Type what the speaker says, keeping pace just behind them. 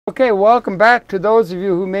Okay, welcome back to those of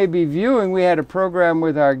you who may be viewing. We had a program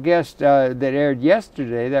with our guest that aired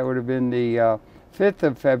yesterday. That would have been the 5th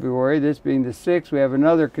of February, this being the 6th. We have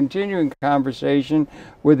another continuing conversation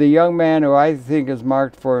with a young man who I think is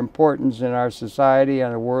marked for importance in our society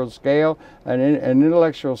on a world scale, an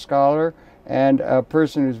intellectual scholar, and a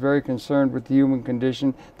person who's very concerned with the human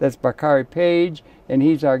condition. That's Bakari A, and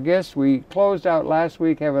he's our guest. We closed out last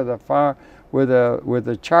week with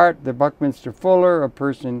a chart, the Buckminster Fuller, a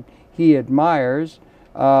person he admires,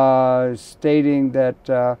 stating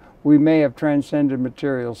that we may have transcended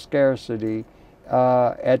material scarcity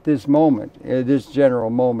at this moment, this general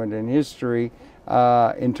moment in history,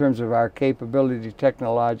 in terms of our capability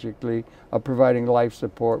technologically of providing life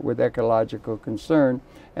support with ecological concern,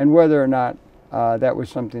 and whether or not that was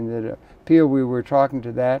something that appealed. We were talking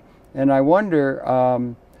to that, and I wonder,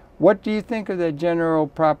 what do you think of that general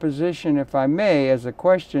proposition, if I may, as a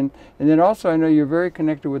question? And then also, I know you're very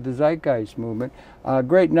connected with the Zeitgeist movement.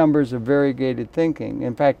 Great numbers of variegated thinking.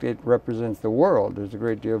 In fact, it represents the world. There's a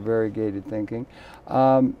great deal of variegated thinking.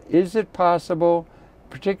 Is it possible,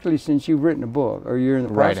 particularly since you've written a book, or you're in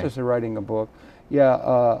the process of writing a book,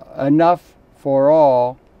 enough for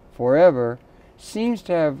all, forever, seems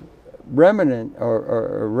to have redolent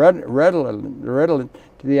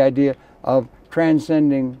to the idea of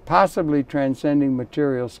possibly transcending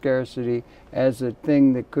material scarcity as a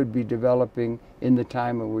thing that could be developing in the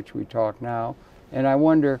time in which we talk now. And I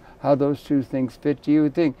wonder how those two things fit. Do you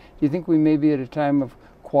think we may be at a time of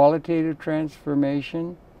qualitative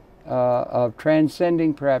transformation, of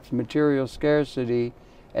transcending perhaps material scarcity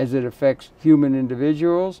as it affects human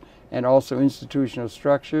individuals and also institutional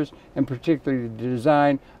structures, and particularly the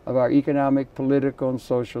design of our economic, political, and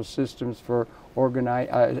social systems for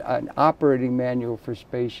an operating manual for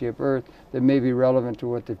spaceship Earth that may be relevant to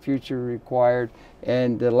what the future required,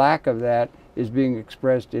 and the lack of that is being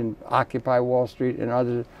expressed in Occupy Wall Street and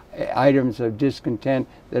other items of discontent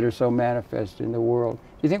that are so manifest in the world.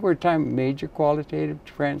 Do you think we're at a time of major qualitative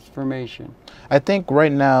transformation? I think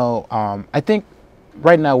right now,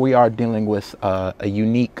 we are dealing with a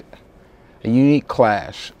unique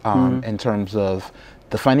clash in terms of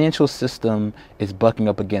the financial system is bucking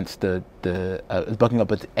up against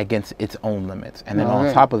against its own limits, and then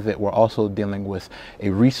on top of it, we're also dealing with a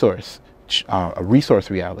resource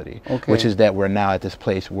reality, which is that we're now at this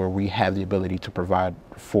place where we have the ability to provide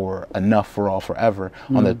for enough for all forever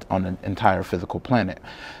on the entire physical planet.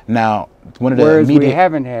 Now, one of the whereas we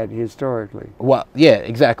haven't had historically. Well, yeah,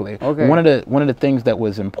 exactly. Okay. One of the things that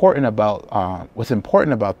was important about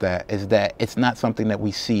that is that it's not something that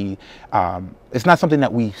we see. It's not something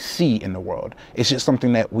that we see in the world. It's just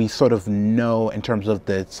something that we sort of know in terms of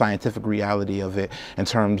the scientific reality of it, in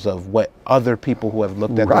terms of what other people who have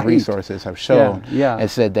looked at the resources have shown and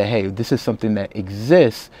said that, hey, this is something that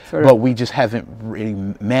exists, but we just haven't really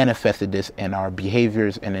manifested this in our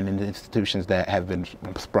behaviors and in the institutions that have been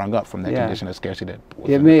sprung up from that condition of scarcity.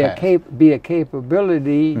 It may be a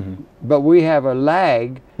capability, but we have a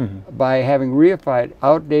lag by having reified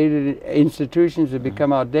outdated institutions that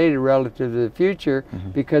become outdated relative to the future,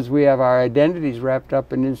 because we have our identities wrapped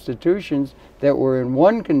up in institutions that were in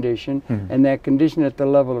one condition, and that condition at the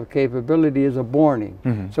level of capability is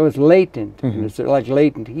aborning. So it's latent. It's like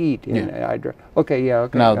latent heat.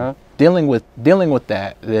 Now, dealing with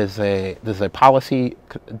that, there's a policy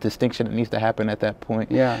distinction that needs to happen at that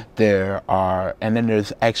point. And then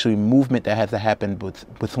there's actually movement that has to happen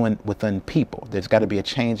within people. There's got to be a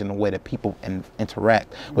change in the way that people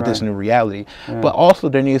interact with this new reality. But also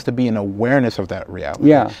there needs to be an awareness of that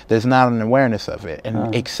reality. There's not an awareness of it,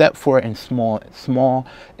 and except for in small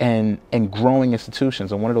and growing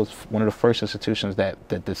institutions. And one of the first institutions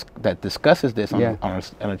that discusses this on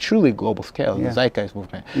a truly global scale is the Zeitgeist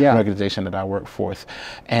movement, an organization that I work for,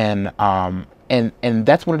 and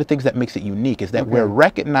that's one of the things that makes it unique, is that we're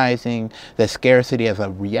recognizing that scarcity as a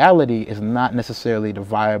reality is not necessarily the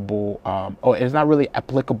viable, or it's not really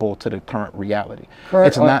applicable to the current reality.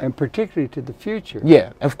 It's not, and particularly to the future.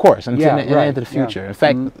 Yeah, of course, and into the future. In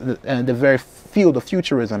fact, the very field of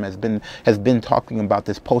futurism has been talking about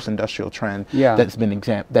this post-industrial trend that's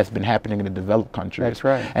been happening in the developed countries. That's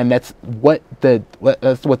right. And that's what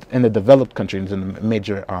in the developed countries, in the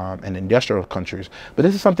major and industrial countries. But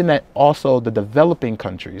this is something that also the developing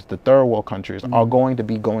countries, the third world countries, are going to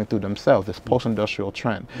be going through themselves, this post-industrial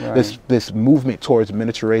trend, this movement towards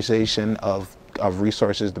miniaturization of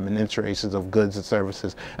resources, the miniaturizations of goods and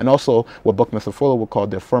services, and also what Buckminster Fuller would call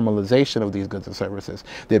the formalization of these goods and services,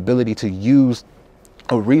 the ability to use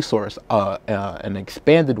a resource an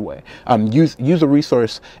expanded way, use a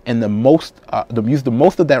resource in the most use the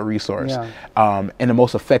most of that resource in the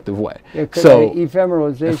most effective way. Yeah, so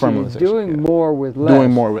ephemeralization is doing more with less.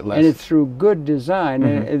 Doing more with less. And it's through good design.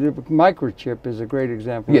 And the microchip is a great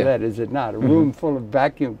example of that, is it not? A room full of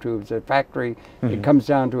vacuum tubes, a factory, it comes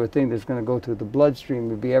down to a thing that's going to go through the bloodstream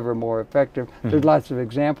and be ever more effective. There's lots of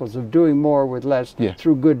examples of doing more with less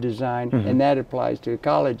through good design, and that applies to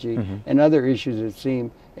ecology and other issues that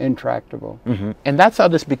seem intractable. And that's how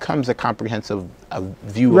this becomes a comprehensive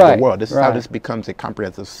view of the world. This is how this becomes a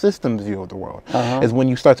comprehensive systems view of the world, is when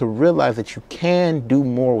you start to realize that you can do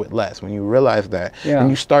more with less. When you realize that, and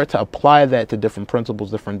you start to apply that to different principles,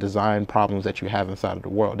 different design problems that you have inside of the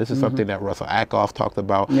world. This is something that Russell Ackoff talked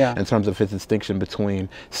about in terms of his distinction between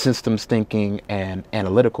systems thinking and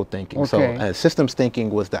analytical thinking. So systems thinking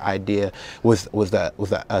was the idea,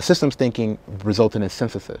 systems thinking resulted in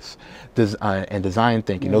synthesis, and design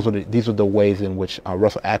thinking. These were the ways in which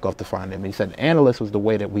Russell Ackoff defined them. And he said analyst was the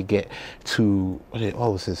way that we get to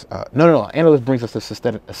analyst brings us to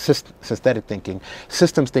synthetic thinking.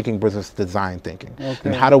 Systems thinking brings us to design thinking.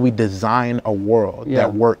 And how do we design a world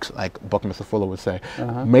that works, like Buckminster Fuller would say,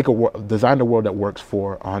 design a world that works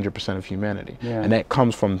for 100% of humanity. And that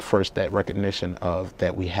comes from first that recognition of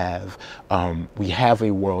that we have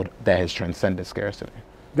a world that has transcended scarcity.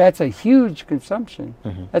 That's a huge consumption.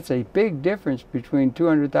 That's a big difference between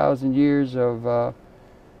 200,000 years of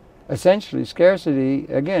essentially scarcity.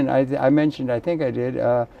 Again, I mentioned, I think I did,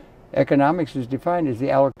 economics is defined as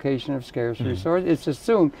the allocation of scarce resources. It's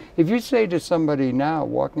assumed. If you say to somebody now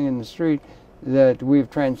walking in the street that we've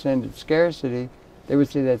transcended scarcity, they would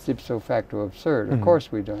say that's ipso facto absurd. Of course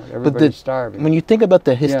we don't. Everybody's starving. When you think about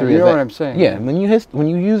the history, you know what I'm saying. When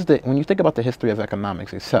you think about the history of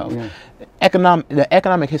economics itself, the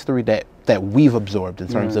economic history that we've absorbed in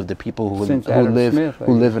terms of the people who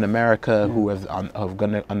live in America, who have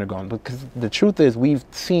undergone. Because the truth is, we've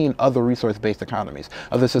seen other resource-based economies,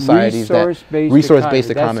 other societies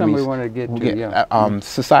resource-based economies. That's something we want to get to.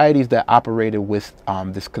 Societies that operated with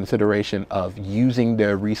this consideration of using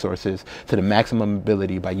their resources to the maximum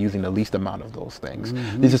ability by using the least amount of those things.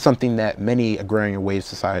 This is something that many agrarian wage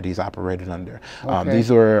societies operated under.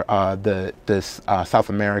 These were the South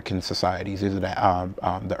American societies. These are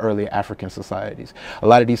the early African societies. A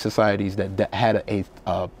lot of these societies that had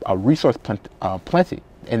a resource plenty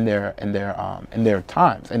in their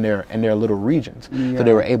times, in their little regions, so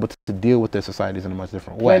they were able to deal with their societies in a much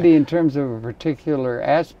different way. Plenty in terms of a particular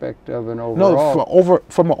aspect of an overall. No,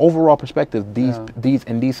 from an overall perspective, these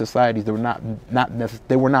societies, they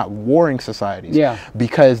were not warring societies.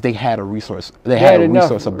 Because they had a resource. They had a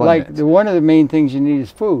resource abundance. Like one of the main things you need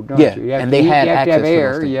is food. Don't you? And they had access to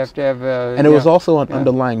air. You have to have. And there was also an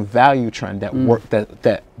underlying value trend that worked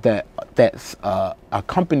that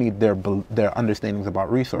accompanied their understandings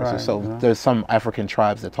about resources. There's some African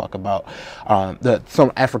tribes that talk about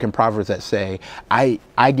some African proverbs that say, "I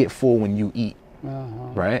get full when you eat."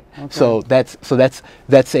 Right. So that's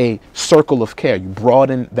a circle of care. You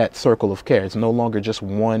broaden that circle of care. It's no longer just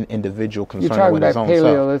one individual concerned with his own self. You're talking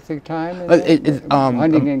about Paleolithic time?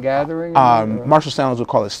 Hunting and gathering? Marshall Sounds would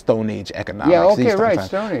call it Stone Age economics. Yeah, okay, right,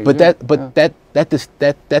 Stone Age. But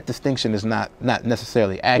that distinction is not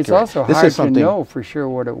necessarily accurate. It's also hard to know for sure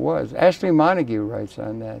what it was. Ashley Montague writes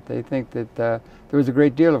on that. They think that there was a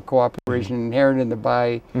great deal of cooperation inherent in the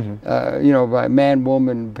by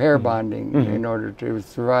man-woman pair bonding in order to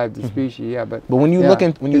survive the species. But when you look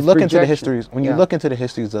into the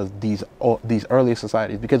histories of these early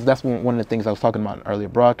societies, because that's one of the things I was talking about in earlier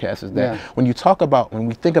broadcasts, is that when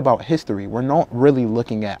we think about history, we're not really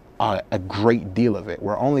looking at a great deal of it.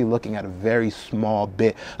 We're only looking at a very small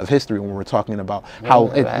bit of history when we're talking about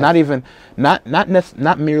how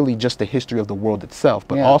not merely just the history of the world itself,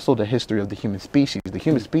 but also the history of the human species. The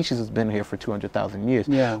human species has been here for 200,000 years.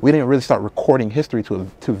 We didn't really start recording history to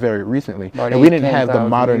very recently, and we didn't have the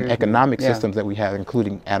modern economic systems that we have,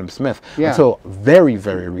 including Adam Smith, until very,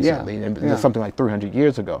 very recently, and something like 300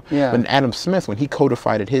 years ago. When Adam Smith, when he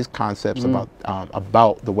codified his concepts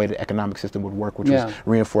about the way the economic system would work, which was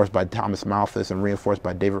reinforced by Thomas Malthus and reinforced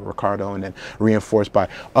by David Ricardo, and then reinforced by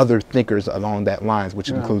other thinkers along that lines, which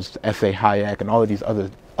includes F.A. Hayek and all of these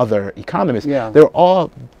other economists. They're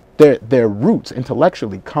all their roots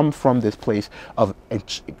intellectually come from this place of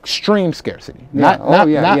extreme scarcity. Not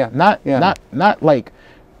like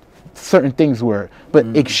certain things were, but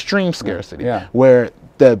extreme scarcity, where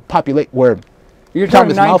the You're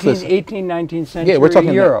talking 18th, 19th century we're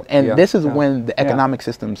talking Europe. And this is when the economic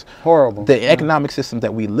systems, the economic systems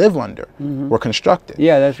that we live under were constructed.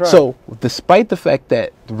 Yeah, that's right. So despite the fact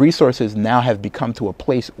that resources now have become to a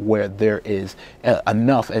place where there is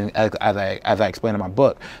enough, and as I explain in my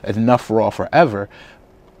book, enough for all forever,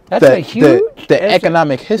 that's a huge... The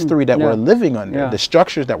economic history that we're living under, the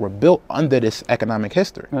structures that were built under this economic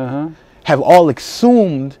history, have all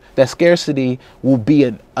assumed that scarcity will be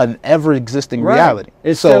an ever-existing reality.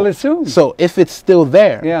 It's still assumed. So if it's still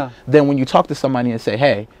there, then when you talk to somebody and say,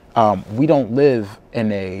 hey, we don't live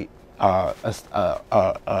in a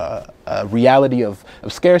reality of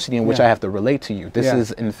scarcity in which I have to relate to you. This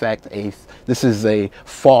is, in fact, a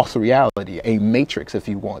false reality, a matrix, if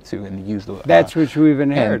you want to, and use the... That's which we've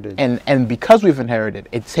inherited. And because we've inherited,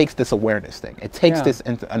 it takes this awareness thing. It takes this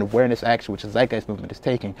into an awareness action, which the Zeitgeist movement is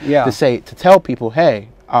taking, to tell people, hey,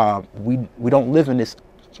 we don't live in this...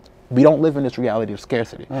 We don't live in this reality of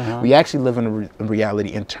scarcity. We actually live in a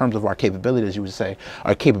reality in terms of our capabilities, you would say.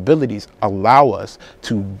 Our capabilities allow us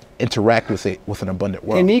to interact with an abundant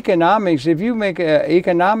world. In economics, if you make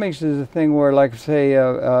economics is a thing where, like, say,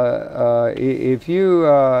 if you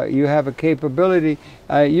have a capability,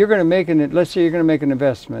 you're going to make let's say you're going to make an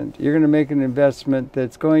investment. You're going to make an investment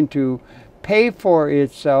that's going to pay for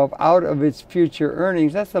itself out of its future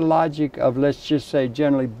earnings. That's the logic of, let's just say,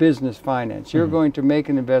 generally business finance. You're going to make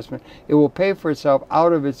an investment. It will pay for itself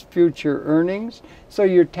out of its future earnings. So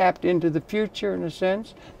you're tapped into the future in a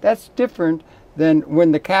sense. That's different than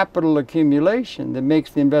when the capital accumulation that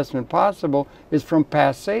makes the investment possible is from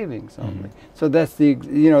past savings only. So that's the,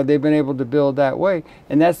 they've been able to build that way,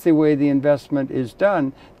 and that's the way the investment is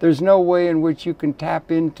done. There's no way in which you can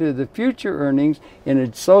tap into the future earnings in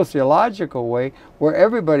a sociological way where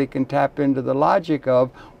everybody can tap into the logic of,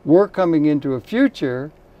 we're coming into a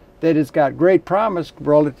future that has got great promise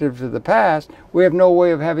relative to the past. We have no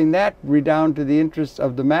way of having that redound to the interests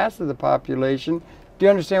of the mass of the population. Do you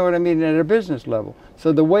understand what I mean at a business level?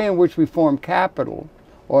 So the way in which we form capital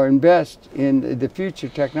or invest in the future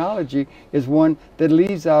technology is one that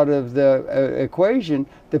leaves out of the equation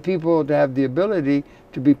the people to have the ability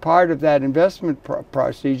to be part of that investment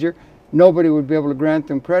procedure. Nobody would be able to grant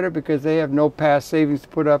them credit because they have no past savings to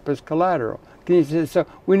put up as collateral. So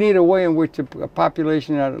we need a way in which a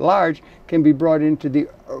population at large can be brought into the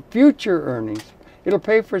future earnings. It'll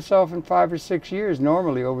pay for itself in 5 or 6 years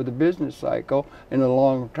normally over the business cycle in a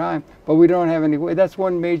long time, but we don't have any way. That's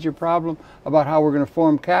one major problem about how we're going to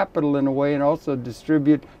form capital in a way and also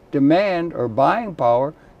distribute demand or buying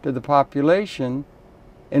power to the population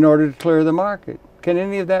in order to clear the market. Can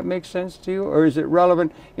any of that make sense to you, or is it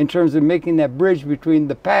relevant in terms of making that bridge between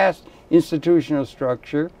the past institutional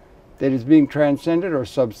structure that is being transcended or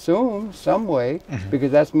subsumed some way,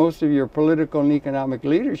 because that's most of your political and economic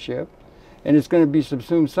leadership, and it's going to be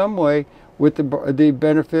subsumed some way with the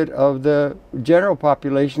benefit of the general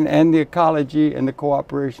population and the ecology and the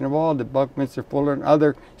cooperation of all that Buckminster Fuller and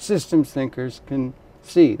other systems thinkers can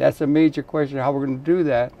see. That's a major question, how we're going to do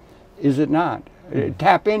that, is it not?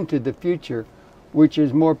 Tap into the future, which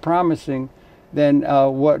is more promising than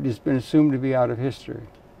what has been assumed to be out of history.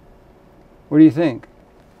 What do you think?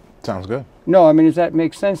 Sounds good. No, I mean, does that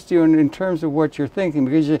make sense to you in terms of what you're thinking?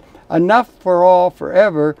 Because enough for all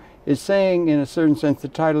forever is saying, in a certain sense, the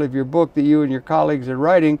title of your book that you and your colleagues are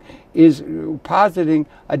writing is positing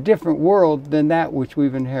a different world than that which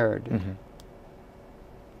we've inherited.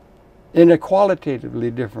 In a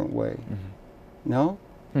qualitatively different way. No?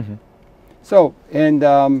 So, and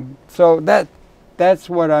so that's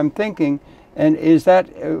what I'm thinking. And is that,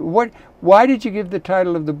 why did you give the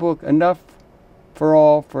title of the book, Enough for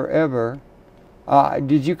All Forever?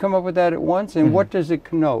 Did you come up with that at once? And what does it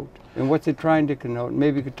connote? And what's it trying to connote?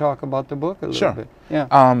 Maybe you could talk about the book a little bit. Yeah.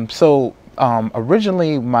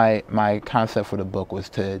 Originally, my concept for the book was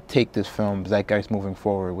to take this film, Zeitgeist Moving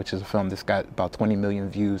Forward, which is a film that's got about 20 million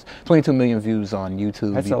views, 22 million views on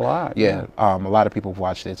YouTube. That's a lot. Yeah. A lot of people have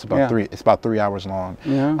watched it. It's about It's about 3 hours long.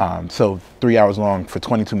 So 3 hours long for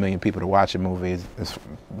 22 million people to watch a movie is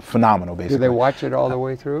phenomenal. Basically. Do they watch it all the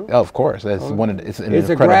way through? Oh, of course. That's one of the, it's an it's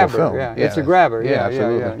incredible a grabber, film. Yeah. It's a grabber. Yeah,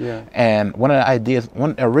 absolutely. Yeah. And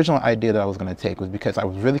one original idea that I was going to take was because I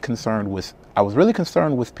was really concerned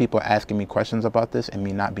with people asking me me questions about this and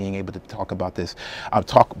me not being able to talk about this,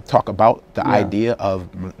 talk about the idea of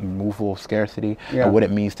removal of scarcity and what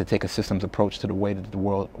it means to take a systems approach to the way that the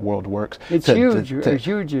world works. It's huge. It's a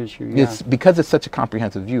huge issue. It's because it's such a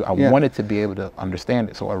comprehensive view. I wanted to be able to understand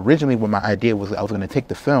it. So originally, when my idea was, I was going to take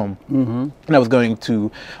the film and I was going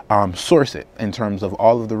to source it in terms of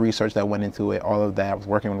all of the research that went into it, all of that. I was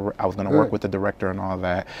going to work with the director and all of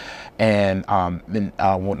that. And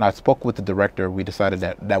when I spoke with the director, we decided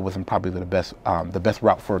that that wasn't probably the best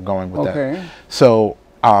route for going with that. So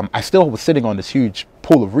I still was sitting on this huge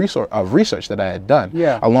pool of research that I had done,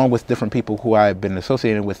 along with different people who I had been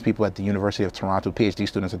associated with, people at the University of Toronto, PhD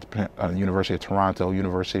students at the University of Toronto,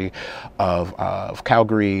 University of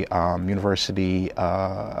Calgary, University.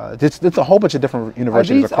 It's a whole bunch of different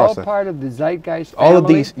universities across. Are these all part of the Zeitgeist family? All of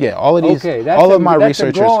these, all of these, okay, all of my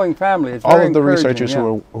researchers, a growing family. It's all of the researchers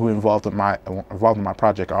who are involved in my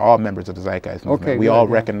project are all members of the Zeitgeist movement. We all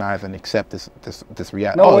recognize and accept this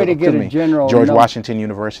reality. No way to get a general. George Washington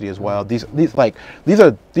University as well. These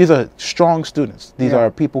are strong students. These are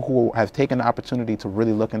people who have taken the opportunity to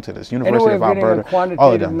really look into this. University of Alberta, a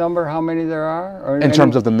quantitative number, how many there are? Or in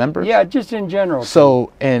terms of the members? Yeah, just in general.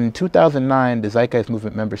 So in 2009, the Zeitgeist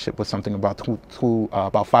movement membership was something about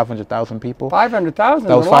 500,000 people. 500,000?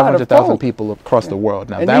 That was 500,000 people across the world.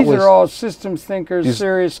 Now, and these are all systems thinkers,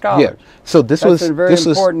 serious scholars. Yeah. So this was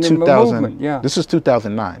 2000. Yeah. This was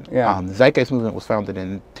 2009. Yeah. The Zeitgeist movement was founded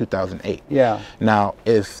in 2008. Yeah. Now,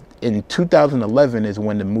 if in 2011 is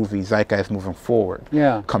when the movie Zeitgeist Moving Forward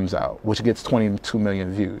comes out, which gets 22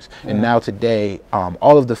 million views. And now today,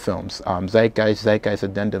 all of the films, Zeitgeist, Zeitgeist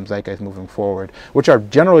Addendum, Zeitgeist Moving Forward, which are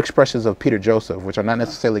general expressions of Peter Joseph, which are not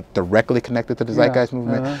necessarily directly connected to the Zeitgeist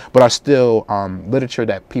movement, but are still literature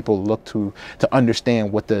that people look to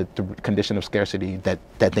understand what the condition of scarcity that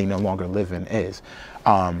they no longer live in is.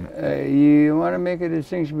 You want to make a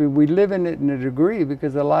distinction. We live in it in a degree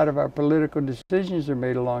because a lot of our political decisions are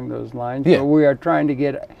made along those lines. But we are trying to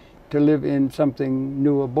get to live in something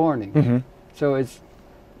new or borning. So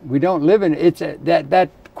we don't live in it. It's that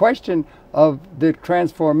question of the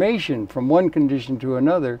transformation from one condition to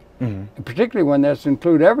another, particularly when that's to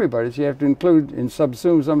include everybody. So you have to include and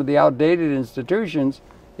subsume some of the outdated institutions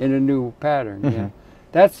in a new pattern.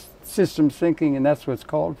 That's systems thinking, and that's what's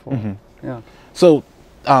called for. So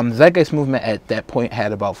Zeitgeist movement at that point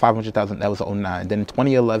had about 500,000. That was 2009. Then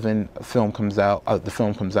 2011, the film comes out,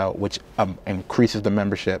 which increases the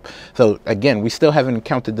membership. So again, we still haven't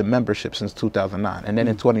counted the membership since 2009. And then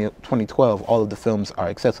in 2012, all of the films are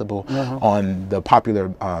accessible on the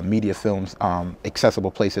popular media films,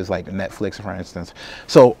 accessible places like Netflix, for instance.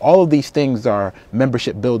 So all of these things are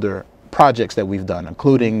membership builder projects that we've done,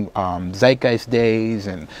 including Zeitgeist Days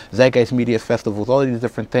and Zeitgeist Media Festivals, all of these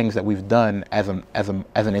different things that we've done as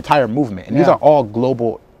an entire movement. And these are all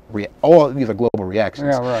global. All these are global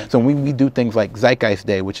reactions. So when we do things like Zeitgeist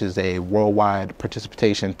Day, which is a worldwide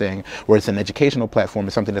participation thing, where it's an educational platform,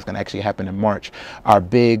 it's something that's going to actually happen in March. Our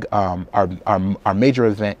big, our major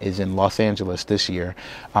event is in Los Angeles this year.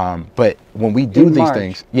 But when we do these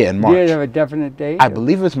things, in March. Do you have a definite date? I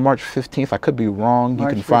believe it's March 15th. I could be wrong. March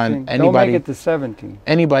you can find 15th. anybody. Don't make it the 17th.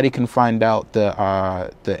 Anybody can find out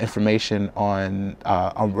the information on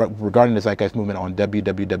regarding the Zeitgeist movement on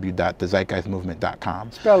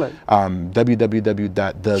www.thezeitgeistmovement.com. Spell it.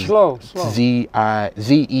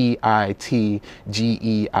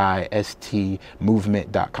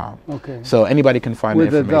 www.zeitgeist.movement.com. Okay. So anybody can find the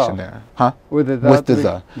information there. With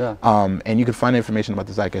the and you can find information about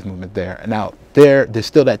the Zeitgeist movement there. Now there's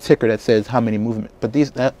still that ticker that says how many movement, but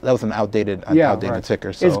that was an outdated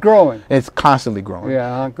ticker. So it's growing. It's constantly growing.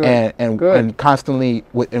 Yeah, good. And constantly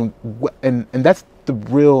and that's the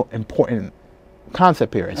real important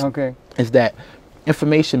concept here. Is that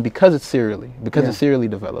information, because it serially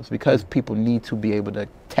develops, because people need to be able to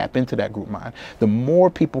tap into that group mind, the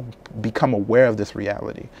more people become aware of this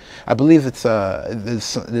reality. I believe there's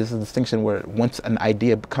a distinction where once an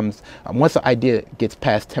idea gets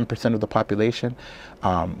past 10% of the population,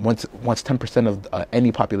 once 10% of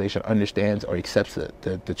any population understands or accepts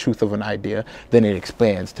the truth of an idea, then it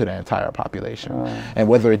expands to the entire population. And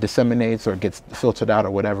whether it disseminates or gets filtered out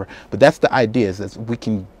or whatever, but that's the idea, is that we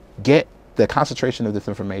can get the concentration of this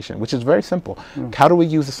information, which is very simple. How do we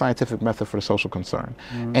use the scientific method for the social concern?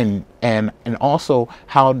 And also,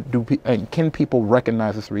 can people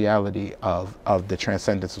recognize this reality of the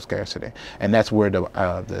transcendence of scarcity? And that's where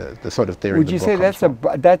the sort of theory. Would you say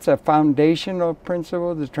that's a foundational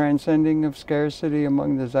principle, the transcending of scarcity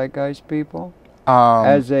among the Zeitgeist people,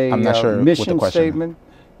 as a I'm not sure mission statement?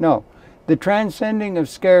 No. the transcending of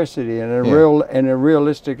scarcity in a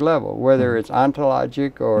realistic level, whether it's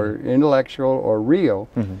ontologic or intellectual or real,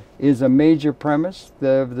 is a major premise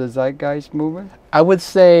of the zeitgeist movement. I would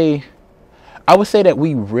say that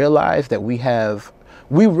we realize that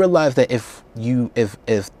if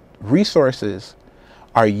resources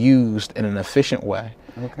are used in an efficient way,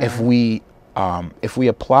 if we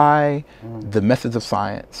apply the methods of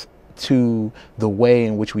science to the way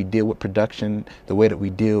in which we deal with production, the way that we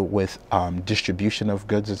deal with distribution of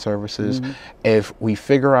goods and services, if we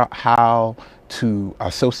figure out how to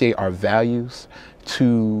associate our values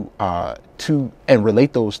to and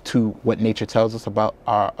relate those to what nature tells us about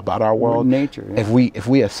our world. Nature. Yeah. If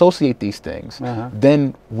we associate these things,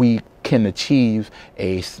 then we can achieve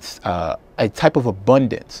a type of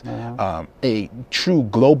abundance, a true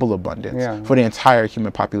global abundance for the entire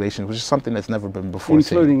human population, which is something that's never been before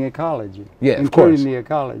including seen. Ecology. Yeah, including the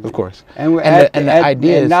ecology. Of course. And the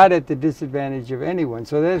idea is not at the disadvantage of anyone.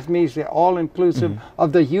 So that means they're all inclusive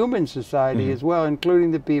of the human society as well, including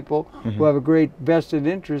the people who have a great vested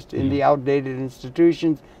interest in the outdated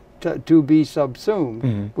institutions to be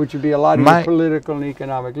subsumed, which would be a lot of your political and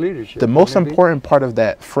economic leadership. The most important part of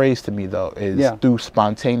that phrase to me, though, is through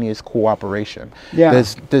spontaneous cooperation. Yeah.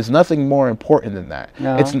 There's nothing more important than that.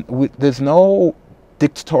 There's no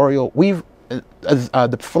dictatorial.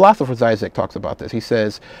 The philosopher Isaac talks about this. He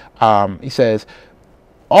says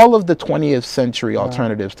all of the 20th century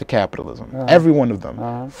alternatives to capitalism, every one of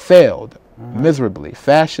them, failed miserably.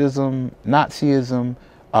 Fascism, Nazism,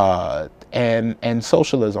 and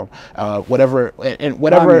socialism, whatever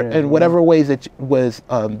ways it was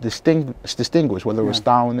distinguished, whether it was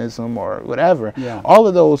Stalinism or whatever, all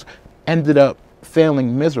of those ended up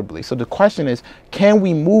failing miserably. So the question is, can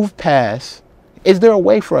we move past? Is there a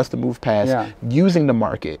way for us to move past using the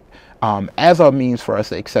market as our means for us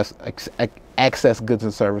to access goods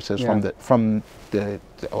and services from the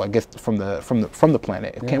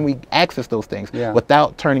planet? Can we access those things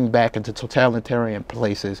without turning back into totalitarian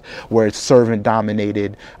places where it's servant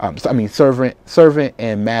dominated? Servant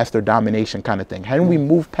and master domination kind of thing. How do we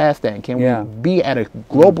move past that? And can we be at a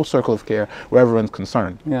global circle of care where everyone's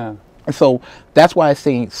concerned? And so that's why I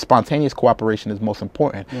say spontaneous cooperation is most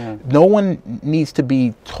important. No one needs to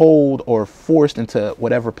be told or forced into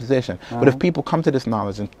whatever position. But if people come to this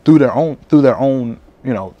knowledge and through their own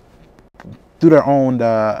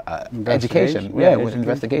education,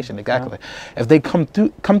 investigation, exactly. If they come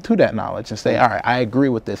to that knowledge and say, all right, I agree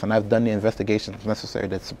with this, and I've done the investigations necessary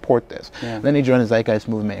to support this, then they join the zeitgeist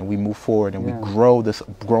movement, and we move forward, and we grow this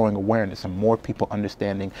growing awareness, and more people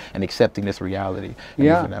understanding and accepting this reality, and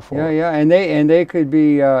moving that forward. And they could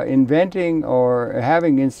be inventing or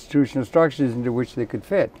having institutional structures into which they could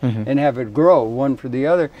fit, and have it grow one for the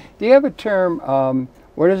other. Do you have a term?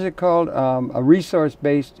 What is it called? A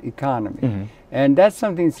resource-based economy. And that's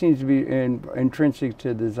something that seems to be intrinsic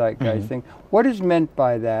to the zeitgeist thing. What is meant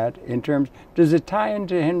by that in terms, does it tie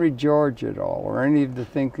into Henry George at all, or any of the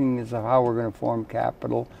thinking as of how we're going to form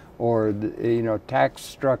capital or the, tax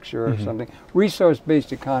structure or something?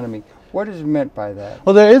 Resource-based economy. What is meant by that?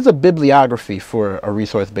 Well, there is a bibliography for a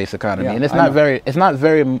resource-based economy, and it's not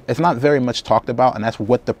very much talked about, and that's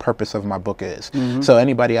what the purpose of my book is. So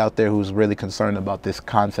anybody out there who's really concerned about this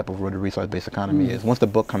concept of what a resource-based economy is, once the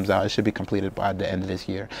book comes out, it should be completed by the end of this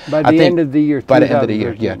year. By the end of the year. By the end of the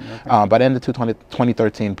year, yeah. Okay. By the end of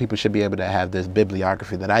 2013, people should be able to have this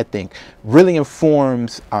bibliography that I think really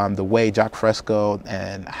informs the way Jacques Fresco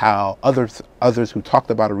and how others who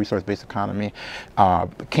talked about a resource-based economy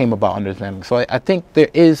came about understanding. So I think there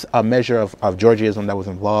is a measure of Georgeism that was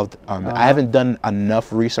involved. I haven't done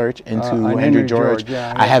enough research into Henry George.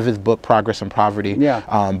 I have his book Progress and Poverty.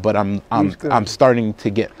 But I'm starting to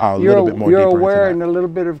get a little bit more deeper into that. You're aware in a little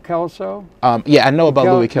bit of Kelso? Yeah, I know about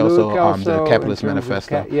Louis Kelso, the Capitalist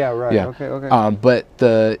Manifesto. But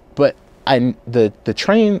the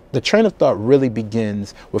train of thought really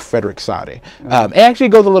begins with Frederick Soddy. It actually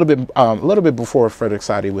goes a little bit before Frederick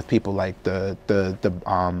Soddy with people like the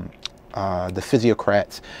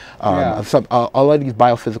physiocrats, a lot of these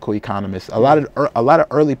biophysical economists, a lot of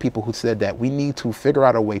early people who said that we need to figure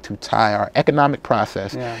out a way to tie our economic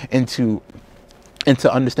process into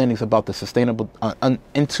understandings about the sustainable,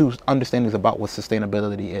 into understandings about what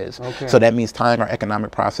sustainability is. So that means tying our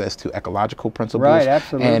economic process to ecological principles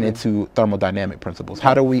and into thermodynamic principles.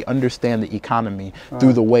 How do we understand the economy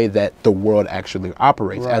through the way that the world actually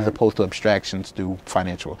operates, as opposed to abstractions through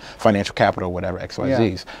financial capital, whatever,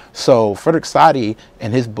 XYZs. So Frederick Soddy,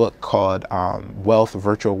 in his book called Wealth,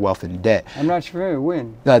 Virtual Wealth and Debt. I'm not sure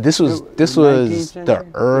when. This was the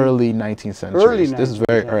early 19th century. This is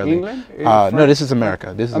very early. England? No, this is is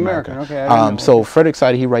America. This is America. Okay. So Frederick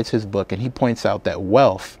Soddy, he writes his book, and he points out that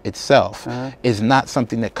wealth itself is not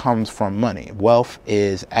something that comes from money. Wealth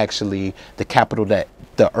is actually the capital that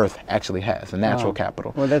the earth actually has, the natural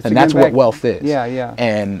capital. Well, and that's what wealth is. Yeah, yeah.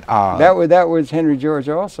 And that was Henry George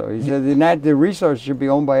also. He said the resources should be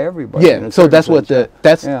owned by everybody. Yeah. So that's what so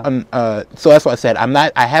that's what I said.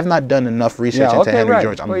 I have not done enough research into Henry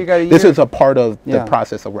George. This is a part of the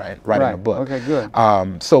process of writing a book. Okay,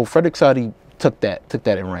 good. So Frederick Soddy took that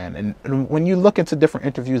and ran. And when you look into different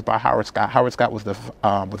interviews by Howard Scott was the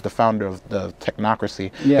founder of the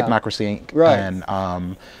Technocracy Inc. Right.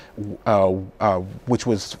 And which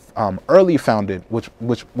was early founded, which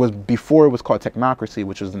was before it was called Technocracy,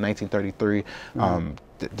 which was in 1933.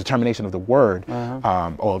 Determination of the word,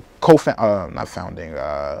 or not founding.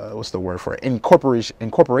 What's the word for it?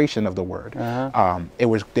 Incorporation of the word.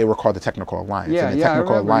 They were called the Technical Alliance. And the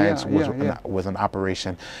Technical Alliance was an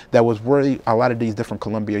operation that was really a lot of these different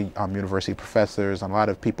Columbia University professors, and a lot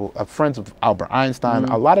of people, friends of Albert Einstein,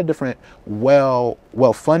 a lot of different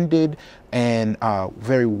well-funded and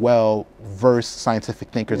very well-versed scientific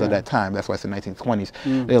thinkers of that time. That's why it's the 1920s.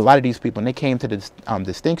 A lot of these people, and they came to this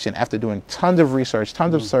distinction after doing tons of research,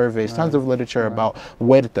 tons of surveys, tons of literature about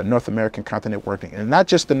where the North American continent working, and not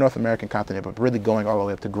just the North American continent, but really going all the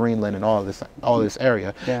way up to Greenland and all this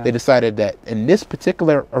area. They decided that in this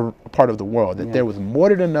particular part of the world, that there was more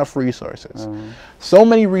than enough resources. So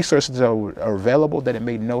many resources are available that it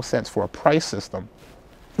made no sense for a price system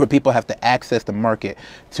where people have to access the market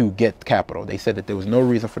to get capital. They said that there was no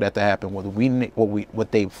reason for that to happen.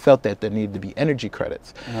 What they felt that there needed to be energy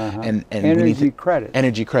credits, and energy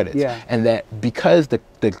credits, and that because the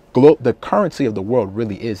currency of the world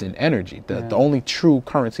really is in energy. The only true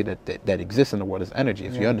currency that exists in the world is energy.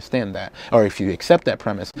 If you understand that, or if you accept that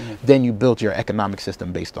premise, then you build your economic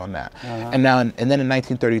system based on that. And then in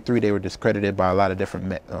 1933, they were discredited by a lot of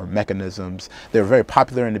different mechanisms. They were very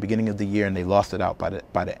popular in the beginning of the year, and they lost it out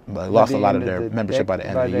they lost a lot of their membership by the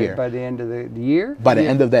end of the year. By the end of the year? By the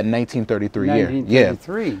end of that 1933 year.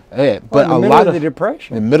 1933. Yeah. But in the middle of the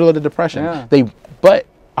Depression. In the middle of the Depression.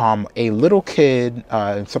 A little kid,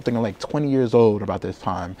 something like 20 years old about this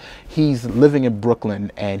time, he's living in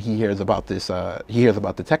Brooklyn, and he hears about this. He hears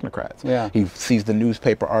about the technocrats. He sees the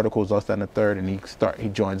newspaper articles, that and the third, and he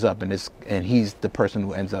joins up, and he's the person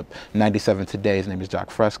who ends up 97 today. His name is Jacques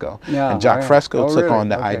Fresco. And Jacques Fresco took on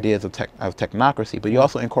the ideas of technocracy, but he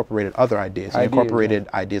also incorporated other ideas. He incorporated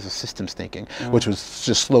ideas of systems thinking, which was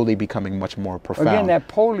just slowly becoming much more profound. Again, that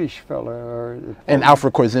Polish fellow, and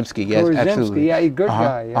Alfred Korzymski, yes, absolutely, a good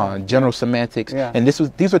guy. General semantics, and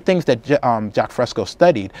these were things that Jacques Fresco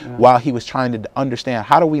studied while he was trying to understand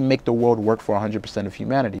how do we make the world work for 100% of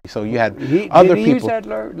humanity. So you had other people. Use that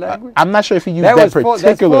language? I'm not sure if he used that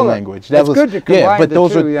particular language. That's good to combine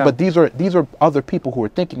but these are other people who were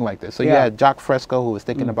thinking like this. So you had Jacques Fresco, who was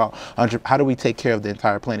thinking about how do we take care of the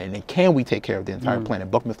entire planet, and then can we take care of the entire planet?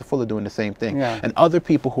 Buckminster Fuller doing the same thing, and other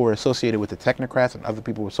people who were associated with the technocrats, and other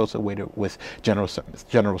people who were associated with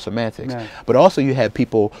general semantics. But also you had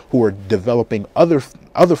people who were developing other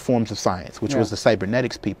forms of science, which was the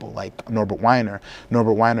cybernetics people, like Norbert Wiener.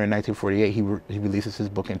 Norbert Wiener in 1948, he releases his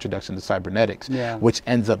book Introduction to Cybernetics, which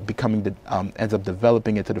ends up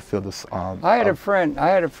developing into the field of. I had a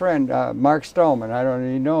friend, Mark Stallman. I don't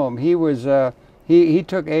even know him. He was he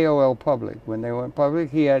took AOL public when they went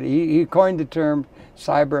public. He coined the term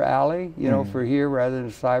Cyber Alley, for here rather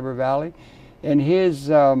than Cyber Valley, and his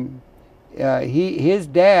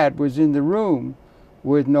dad was in the room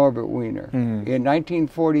with Norbert Wiener in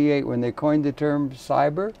 1948 when they coined the term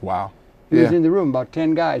cyber. Wow. He was in the room, about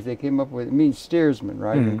 10 guys. They came up with, it means steersman,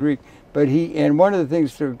 right, in Greek. But and one of the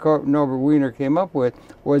things Norbert Wiener came up with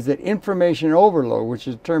was that information overload, which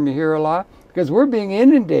is a term you hear a lot, because we're being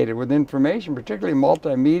inundated with information, particularly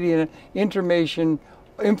multimedia information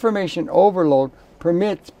overload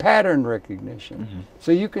permits pattern recognition.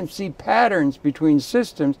 So you can see patterns between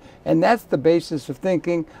systems, and that's the basis of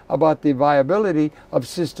thinking about the viability of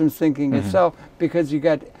systems thinking itself, because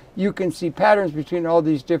you can see patterns between all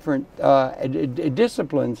these different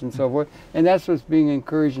disciplines and so forth, and that's what's being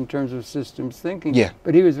encouraged in terms of systems thinking.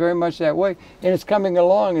 But he was very much that way, and it's coming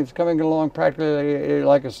along practically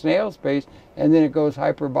like a snail's pace, and then it goes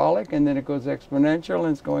hyperbolic, and then it goes exponential,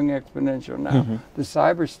 and it's going exponential now, the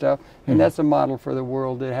cyber stuff, and that's a model for the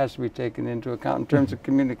world that has to be taken into account in terms of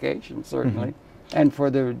communication, certainly. and for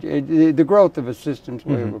the growth of a systems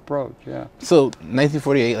way of approach. Yeah. So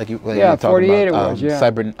 1948, like you yeah, talked 48 about, it was,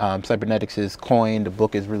 yeah. cybernetics is coined, the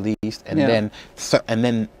book is released, and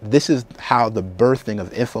then this is how the birthing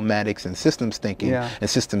of informatics and systems thinking and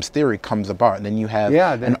systems theory comes about. And then you have,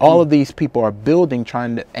 and all of these people are building,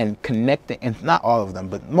 trying to, and connecting, and not all of them,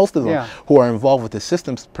 but most of them who are involved with the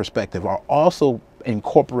systems perspective are also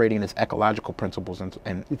incorporating its ecological principles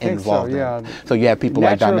and involved. So you have people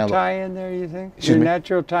like Donnelly. Natural tie in there, you think? Is there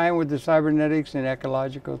natural tie in with the cybernetics and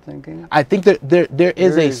ecological thinking? I think that there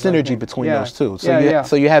is a synergy between those two. So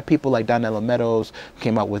so you have people like Donnelly Meadows who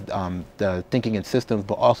came out with the Thinking in Systems,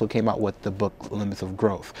 but also came out with the book Limits of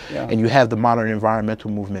Growth. And you have the modern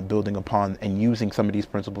environmental movement building upon and using some of these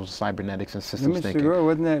principles of cybernetics and systems thinking.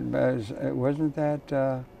 Wasn't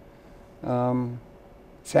that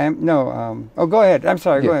Sam? No. Oh, go ahead. I'm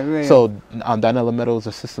sorry. Go ahead. So Donnelly Meadows,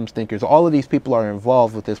 the systems thinkers, all of these people are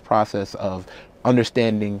involved with this process of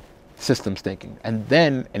understanding systems thinking. And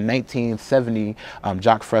then in 1970,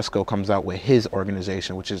 Jacques Fresco comes out with his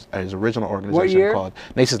organization, which is his original organization. What year? Called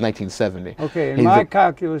This is 1970. Okay, in my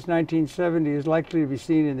calculus, 1970 is likely to be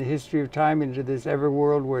seen in the history of time into this ever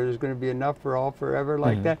world where there's going to be enough for all forever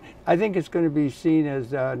like that. I think it's going to be seen as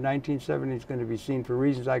 1970 is going to be seen, for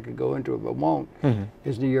reasons I could go into it but won't,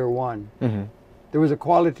 is the year one. There was a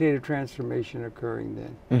qualitative transformation occurring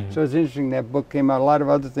then. So it's interesting that book came out. A lot of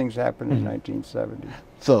other things happened in 1970.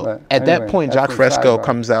 So at that point, Jacques Fresco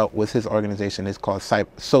comes out with his organization. It's called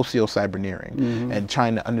socio-cyberneering, and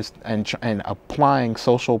trying to understand and applying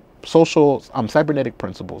social cybernetic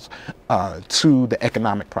principles to the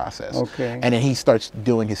economic process. And then he starts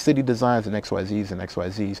doing his city designs and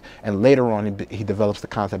XYZs, and later on he develops the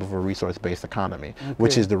concept of a resource-based economy,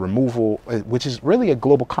 which is the removal, which is really a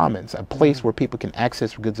global commons, a place where people can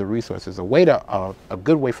access goods and resources. A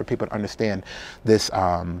good way for people to understand this.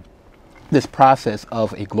 This process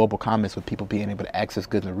of a global commons with people being able to access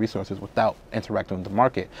goods and resources without interacting with the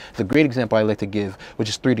market. It's a great example I like to give, which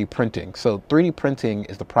is 3D printing. So 3D printing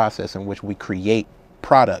is the process in which we create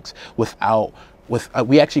products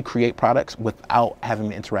we actually create products without having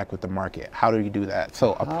to interact with the market. How do you do that?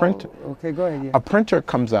 So a printer. Okay, go ahead. A printer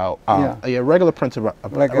comes out. A regular printer.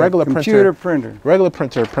 Like a regular computer printer. Regular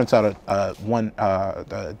printer prints out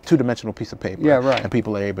a two-dimensional piece of paper. And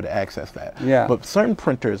people are able to access that. But certain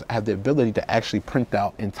printers have the ability to actually print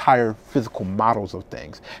out entire physical models of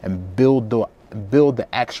things and build the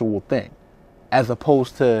actual thing, as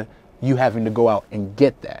opposed to you having to go out and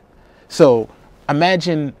get that. So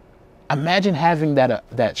imagine having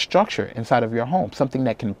that structure inside of your home, something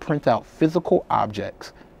that can print out physical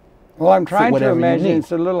objects. Well, I'm trying to imagine.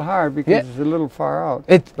 It's a little hard because it's a little far out.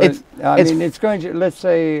 It's going to, let's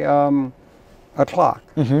say, a clock.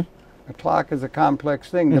 A clock is a complex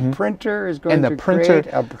thing. The printer is going to create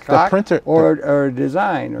a clock or a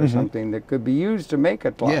design or something that could be used to make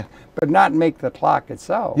a clock, but not make the clock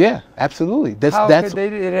itself. Yeah, absolutely. How could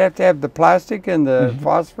they'd have to have the plastic and the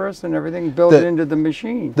phosphorus and everything built into the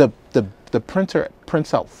machine. The printer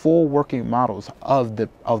prints out full working models of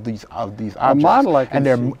these objects. A model I can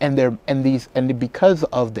see. And because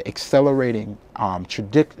of the accelerating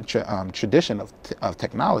tradition of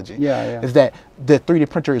technology, is that the 3D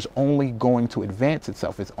printer is only going to advance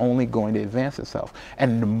itself. It's only going to advance itself.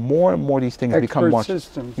 And the more and more these things become more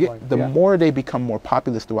systems, more they become more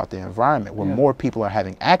populous throughout the environment, where more people are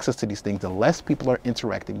having access to these things, the less people are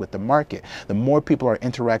interacting with the market. The more people are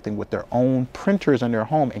interacting with their own printers in their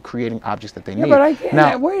home and creating objects that they need. But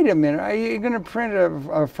wait a minute. Are you going to print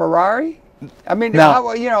a Ferrari? I mean,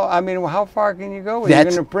 how far can you go? Are you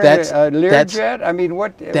going to print a Learjet? I mean,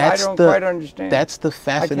 what? I don't quite understand. That's the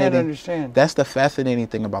fascinating. I can't understand. That's the fascinating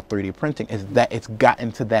thing about 3D printing, is that it's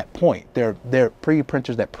gotten to that point. There are 3D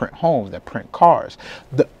printers that print homes, that print cars,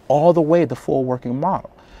 all the way the full working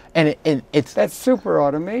model. And that's super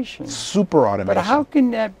automation. Super automation. But how can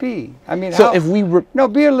that be? I mean, so if we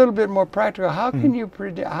be a little bit more practical. How can you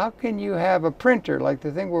predict? How can you have a printer like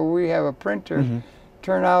the thing where we have a printer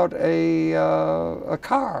turn out a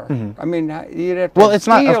car? I mean, you'd have to. Well, it's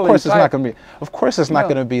not. Of course, it's not going to be. Of course, it's not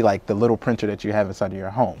going to be like the little printer that you have inside of your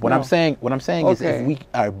home. What I'm saying is, if we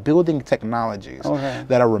are building technologies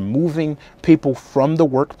that are removing people from the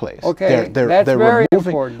workplace, that's very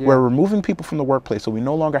important. We're removing people from the workplace, so we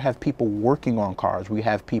no longer have people working on cars. We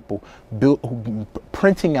have people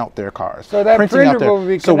printing out their cars. So that printer will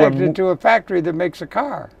be connected to a factory that makes a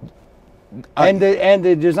car. And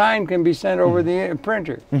the design can be sent over the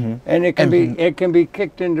printer, and it can be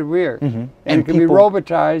kicked into rear, and it can be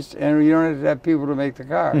robotized, and you don't have to have people to make the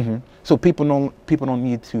car. So people don't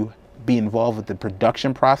need to be involved with the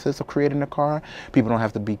production process of creating a car. People don't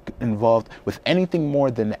have to be involved with anything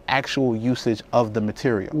more than the actual usage of the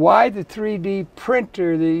material. Why the 3D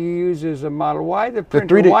printer that you use as a model? Why the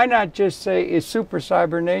printer? Why not just say it's super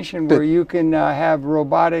cybernation where you can have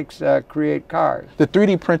robotics create cars? The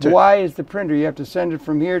 3D printer. Why is the printer? You have to send it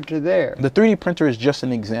from here to there. The 3D printer is just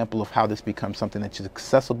an example of how this becomes something that's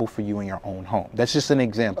accessible for you in your own home. That's just an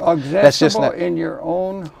example. Accessible that's just not, in your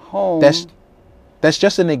own home. That's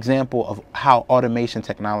just an example of how automation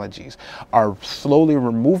technologies are slowly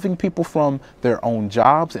removing people from their own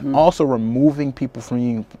jobs and also removing people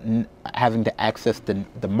from having to access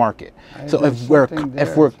the market. So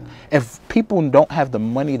if people don't have the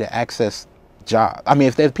money to access jobs, I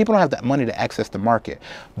mean, if people don't have that money to access the market,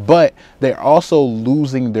 but they're also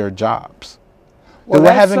losing their jobs. Well,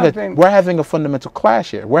 we're having a fundamental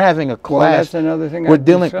clash here. We're having a clash. Well, that's another thing.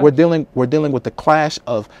 We're dealing with the clash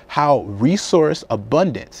of how resource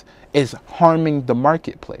abundance is harming the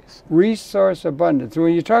marketplace. Resource abundance.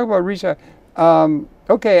 When you talk about resource,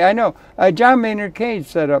 okay, I know. John Maynard Keynes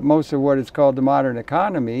set up most of what is called the modern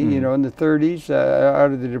economy. You know, in the 30s,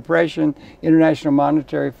 out of the Depression, International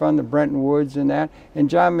Monetary Fund, the Bretton Woods, and that. And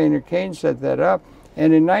John Maynard Keynes set that up.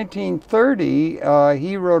 And in 1930,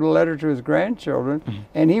 he wrote a letter to his grandchildren,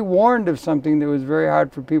 and he warned of something that was very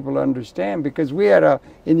hard for people to understand, because we had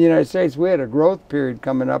in the United States, we had a growth period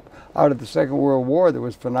coming up out of the Second World War that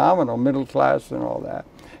was phenomenal, middle class and all that.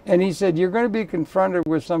 And he said, you're going to be confronted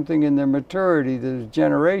with something in their maturity, this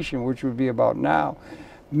generation, which would be about now,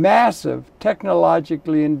 massive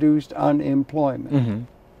technologically induced unemployment.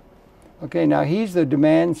 Okay, now he's the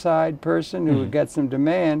demand side person who would get some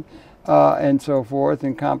demand, and so forth,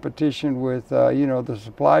 in competition with, you know, the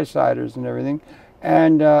supply siders and everything.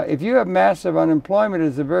 And if you have massive unemployment,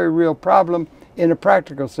 it's a very real problem in a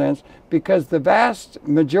practical sense, because the vast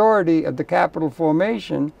majority of the capital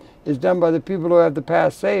formation is done by the people who have the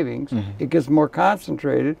past savings. It gets more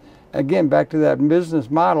concentrated. Again, back to that business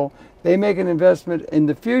model, they make an investment in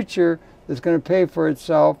the future that's going to pay for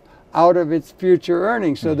itself out of its future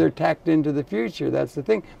earnings. So they're tacked into the future. That's the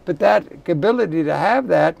thing. But that ability to have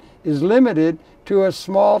that is limited to a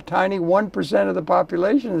small, tiny 1% of the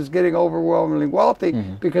population is getting overwhelmingly wealthy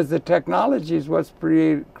because the technology is what's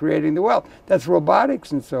creating the wealth. That's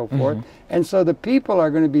robotics and so forth. And so the people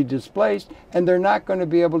are going to be displaced, and they're not going to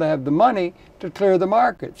be able to have the money to clear the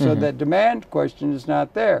market. So that demand question is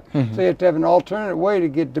not there. So you have to have an alternate way to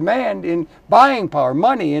get demand in buying power,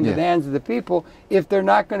 money into the hands of the people, if they're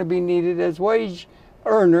not going to be needed as wage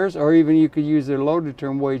earners, or even you could use their loaded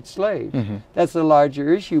term, wage slaves. That's a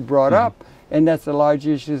larger issue brought up. And that's the large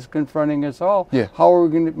issue that's confronting us all. How are we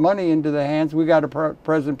going to get money into the hands? We got a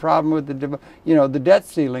present problem with the, you know, the debt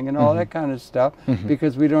ceiling and all that kind of stuff,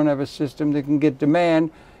 because we don't have a system that can get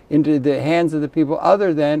demand into the hands of the people,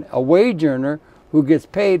 other than a wage earner who gets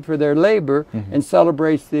paid for their labor and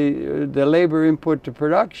celebrates the labor input to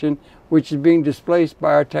production, which is being displaced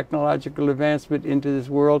by our technological advancement into this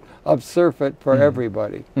world of surfeit for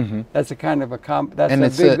everybody. That's a kind of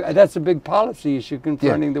that's a big policy issue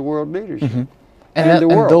confronting the world leadership. That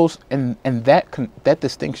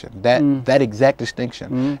distinction, that exact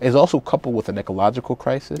distinction, is also coupled with an ecological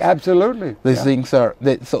crisis. Absolutely. These things are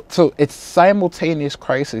so it's simultaneous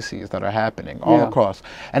crises that are happening all across.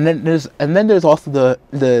 And then there's also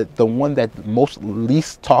the one that most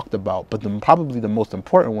least talked about, but probably the most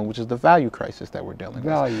important one, which is the value crisis that we're dealing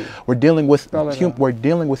with. We're dealing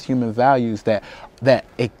with human values that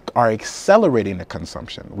are accelerating the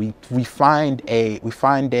consumption. We find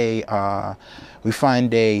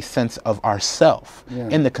a sense of ourself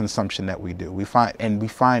in the consumption that we do. We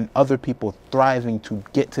find other people thriving to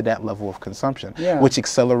get to that level of consumption, which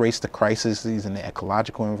accelerates the crises in the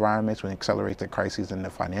ecological environments, which accelerates the crises in the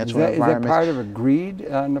financial environments. Is that part of a greed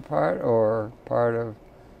on the part, or part of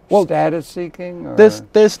status seeking? Or?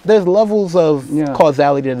 There's levels of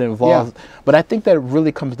causality that involves, but I think that it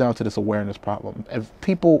really comes down to this awareness problem. If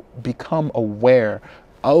people become aware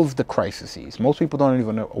of the crises, most people don't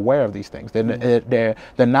even know aware of these things. They're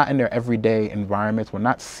not in their everyday environments. We're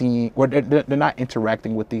not seeing. They're not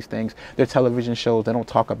interacting with these things. Their television shows, they don't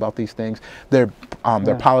talk about these things. Their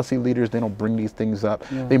policy leaders, they don't bring these things up.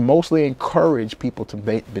 They mostly encourage people to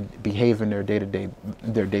behave in their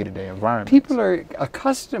day-to-day environment. People are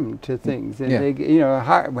accustomed to things, and they, you know,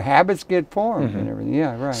 habits get formed and everything.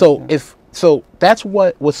 So that's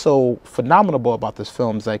what was so phenomenal about this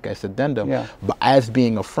film, Zeitgeist Addendum. But as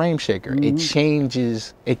being a frame shaker, it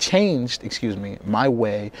changed, my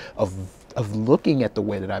way of of looking at the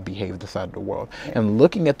way that I behave inside of the world, and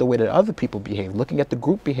looking at the way that other people behave, looking at the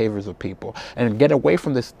group behaviors of people, and get away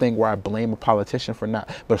from this thing where I blame a politician for not,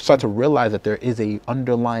 but start to realize that there is a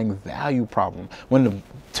underlying value problem. When the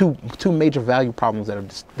two major value problems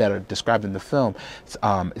that are described in the film,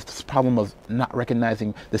 it's this problem of not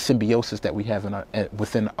recognizing the symbiosis that we have in our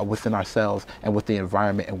within ourselves and with the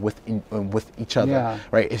environment and with each other.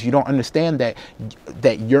 Right? If you don't understand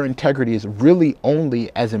that your integrity is really only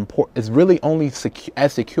as important, is really only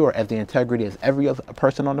as secure as the integrity as every other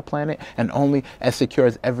person on the planet, and only as secure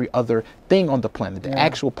as every other thing on the planet. The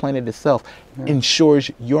actual planet itself ensures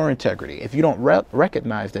your integrity. If you don't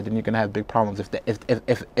recognize that, then you're going to have big problems.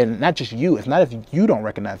 If and not just you, it's not if you don't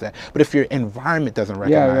recognize that, but if your environment doesn't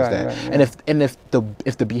recognize that, and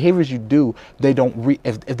if the behaviors you do, they don't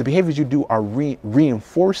if the behaviors you do are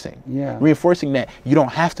reinforcing that you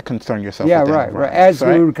don't have to concern yourself with that environment, as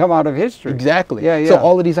we would come out of history. Exactly. So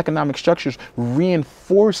all of these economic structures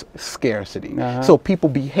reinforce scarcity. So people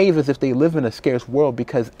behave as if they live in a scarce world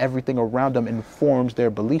because everything around them informs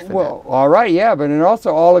their belief in that. Well, all right, but and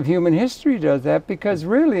also all of human history does that, because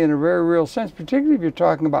really, in a very real sense, particularly if you're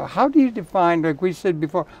talking about how do you define, like we said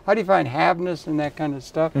before, how do you define haveness and that kind of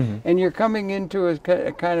stuff, and you're coming into a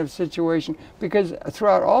kind of situation, because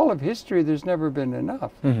throughout all of history, there's never been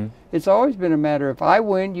enough. It's always been a matter of, if I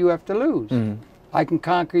win, you have to lose. I can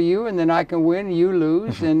conquer you, and then I can win, and you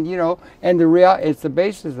lose, and you know, and it's the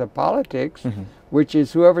basis of politics, which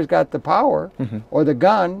is whoever's got the power, or the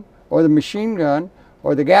gun, or the machine gun,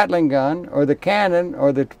 or the Gatling gun, or the cannon,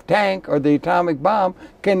 or the tank, or the atomic bomb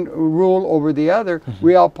can rule over the other.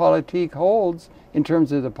 Realpolitik holds in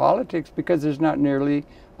terms of the politics, because there's not nearly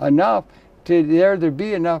enough. There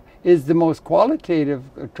be enough is the most qualitative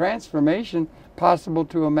transformation possible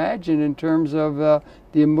to imagine in terms of the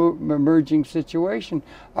emerging situation.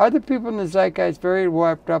 Are the people in the zeitgeist very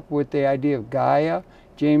wrapped up with the idea of Gaia,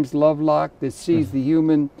 James Lovelock, that sees the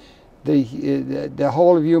human, the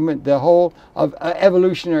whole of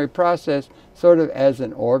evolutionary process sort of as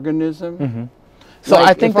an organism? So like,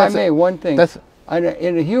 I think, if I may, one thing,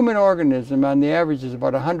 in a human organism, on the average, is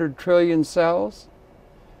about 100 trillion cells.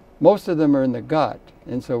 Most of them are in the gut.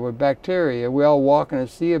 And so with bacteria, we all walk in a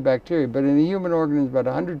sea of bacteria, but in the human organism, about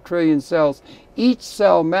 100 trillion cells. Each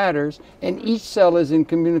cell matters, and each cell is in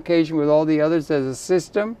communication with all the others as a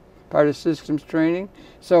system, part of systems training.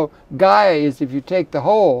 So Gaia is, if you take the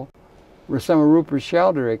whole, some of Rupert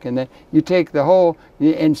Sheldrake, and then you take the whole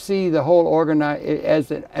and see the whole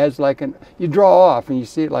as like you draw off and you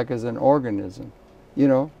see it like as an organism, you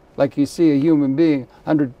know, like you see a human being,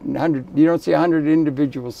 100, you don't see 100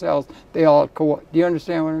 individual cells, they all do you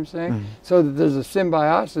understand what I'm saying? So that there's a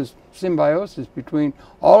symbiosis between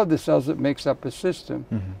all of the cells that makes up a system.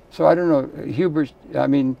 So I don't know,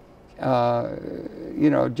 you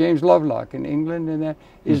know, James Lovelock in England, and that,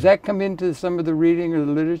 is that come into some of the reading or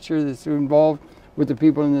the literature that's involved with the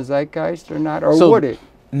people in the zeitgeist or not, or would it?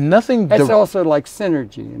 Nothing. That's also like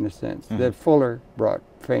synergy in a sense that Fuller brought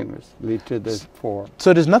famously to the fore.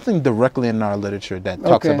 So there's nothing directly in our literature that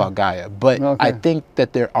talks about Gaia, but I think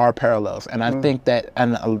that there are parallels, and I think that,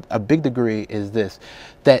 and a big degree is this,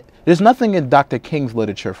 that there's nothing in Dr. King's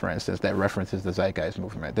literature, for instance, that references the zeitgeist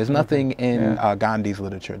movement. There's nothing in Gandhi's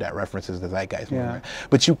literature that references the zeitgeist movement.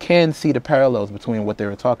 But you can see the parallels between what they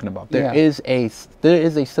were talking about. There is a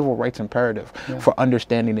civil rights imperative for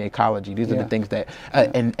understanding the ecology. These are the things that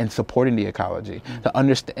and supporting the ecology. To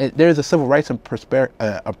understand, there is a civil rights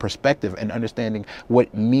perspective and understanding what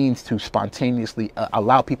it means to spontaneously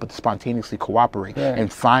allow people to spontaneously cooperate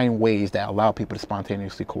and find ways that allow people to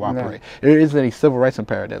spontaneously cooperate. There is a civil rights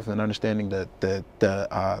imperative and understanding that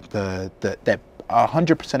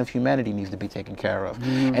 100% of humanity needs to be taken care of,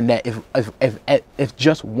 and that if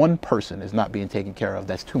just one person is not being taken care of,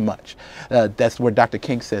 that's too much. That's where Dr.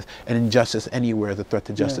 King says, an injustice anywhere is a threat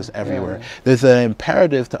to justice everywhere. There's an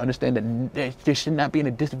imperative to understand that there should not be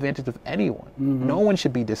any disadvantage of anyone. No one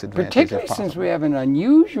should be disadvantaged. Particularly since we have an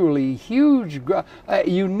unusually huge,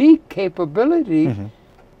 unique capability.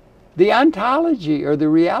 The ontology or the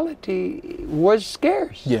reality was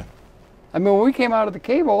scarce. I mean, when we came out of the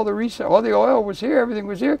cave, all the oil was here, everything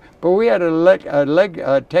was here, but we had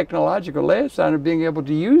a technological liaison of being able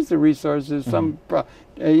to use the resources, some,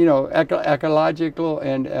 you know, ecological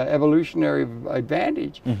and evolutionary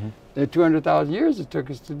advantage. The 200,000 years it took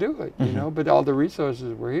us to do it, you know, but all the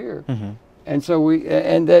resources were here. And so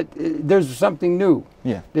there's something new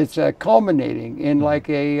that's culminating in like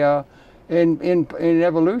a, in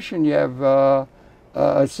evolution, you have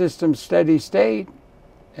a system steady state,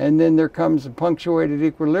 and then there comes a punctuated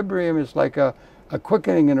equilibrium. It's like a a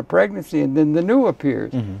quickening in a pregnancy, and then the new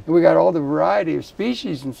appears. And we got all the variety of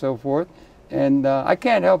species and so forth. And I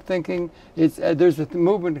can't help thinking there's a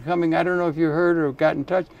movement coming, I don't know if you heard or got in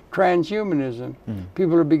touch, transhumanism.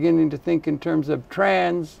 People are beginning to think in terms of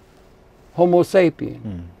trans Homo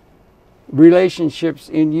sapien. Relationships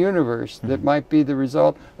in universe that might be the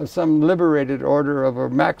result of some liberated order of a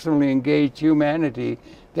maximally engaged humanity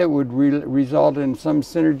that would result in some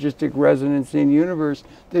synergistic resonance in universe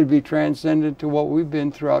that would be transcendent to what we've been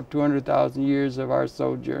throughout 200,000 years of our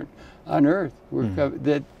sojourn on Earth.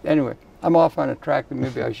 Anyway, I'm off on a track that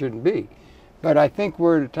maybe I shouldn't be. But I think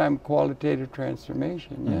we're at a time of qualitative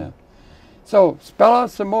transformation, yeah. So spell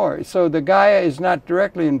out some more. So the Gaia is not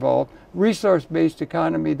directly involved. Resource-based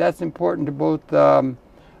economy, that's important to both the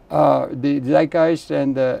zeitgeist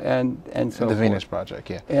and so the forth. Venus Project,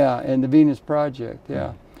 yeah. Yeah, and the Venus Project,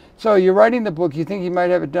 yeah. So you're writing the book. You think you might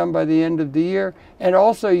have it done by the end of the year, and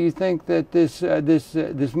also you think that this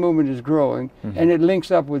movement is growing, and it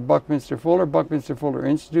links up with Buckminster Fuller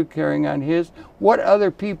Institute, carrying on his. What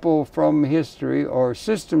other people from history or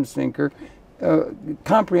systems thinker,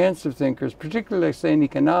 comprehensive thinkers, particularly say in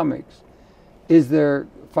economics, is there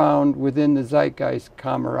found within the zeitgeist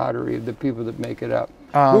camaraderie of the people that make it up?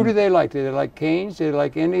 Who do they like? Do they like Keynes? Do they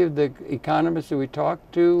like any of the economists that we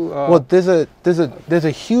talked to? Well, there's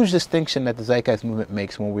a huge distinction that the zeitgeist movement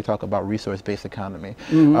makes when we talk about resource-based economy.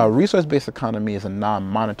 Resource-based economy is a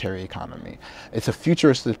non-monetary economy. It's a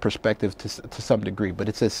futuristic perspective to some degree, but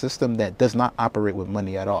it's a system that does not operate with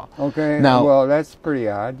money at all. Okay. Now, well, that's pretty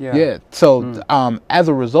odd. Yeah. Yeah. So as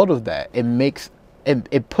a result of that,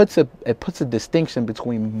 it puts a distinction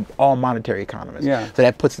between all monetary economists. Yeah. So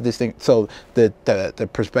that puts a distinct. So the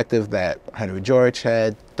perspective that Henry George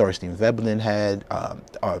had, Thorstein Veblen had,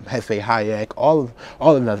 Hefe Hayek, all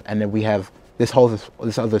of them, and then we have this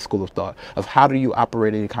other school of thought of how do you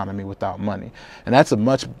operate an economy without money, and that's a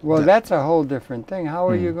much that's a whole different thing. How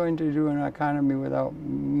are you going to do an economy without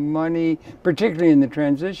money, particularly in the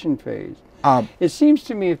transition phase? It seems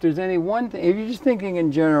to me if there's any one thing, if you're just thinking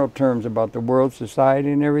in general terms about the world,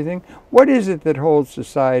 society and everything, what is it that holds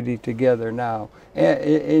society together now,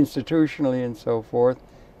 institutionally and so forth,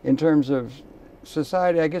 in terms of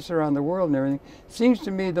society, I guess around the world and everything? It seems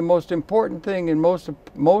to me the most important thing, in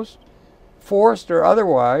most forced or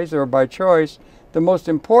otherwise, or by choice, the most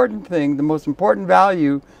important thing, the most important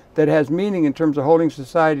value that has meaning in terms of holding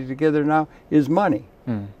society together now is money.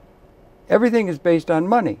 Everything is based on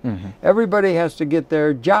money. Everybody has to get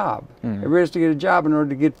their job. Everybody has to get a job in order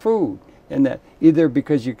to get food. And that either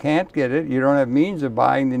because you can't get it, you don't have means of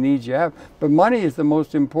buying the needs you have. But money is the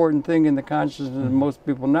most important thing in the consciousness of most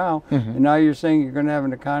people now. And now you're saying you're going to have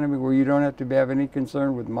an economy where you don't have to have any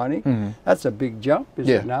concern with money. That's a big jump, is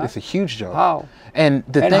it not? Yeah, it's a huge jump. How? And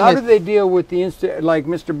how do they deal with the like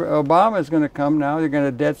Mr. Obama is going to come now? They're going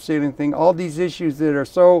to debt ceiling thing. All these issues that are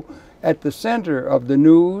so at the center of the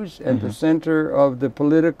news and the center of the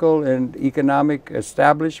political and economic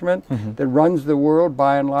establishment that runs the world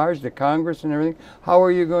by and large, the Congress and everything. How are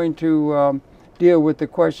you going to deal with the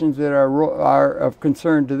questions that are of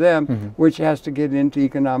concern to them, which has to get into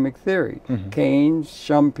economic theory? Keynes,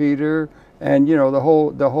 Schumpeter, and you know the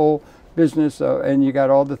whole business, and you got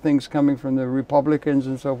all the things coming from the Republicans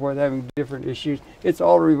and so forth, having different issues. It's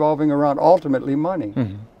all revolving around ultimately money.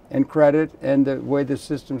 And credit and the way the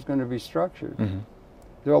system's going to be structured.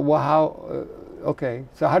 So, well,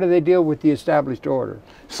 so how do they deal with the established order?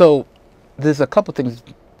 So there's a couple things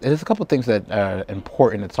that are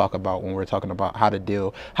important to talk about when we're talking about how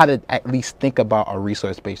to at least think about a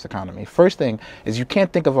resource-based economy. First thing is you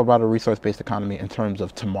can't think about a resource-based economy in terms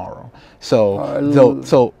of tomorrow. So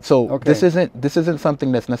this isn't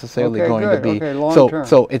something that's necessarily going to be long-term.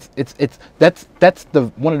 So that's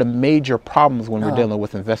one of the major problems when we're dealing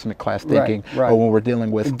with investment class thinking, or when we're dealing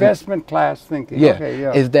with investment class thinking.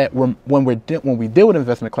 Is that when we deal with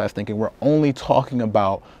investment class thinking, we're only talking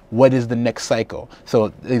about what is the next cycle.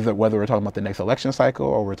 So either whether we're talking about the next election cycle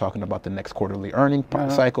or we're talking about the next quarterly earning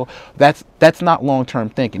cycle, that's not long-term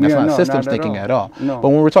thinking. That's not systems thinking at all. But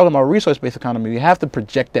when we're talking about resource-based economy, we have to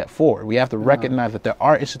project that forward. We have to recognize that there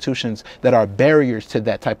are institutions that are barriers to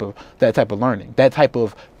that type of learning, that type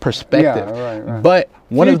of perspective. But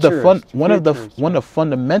one of the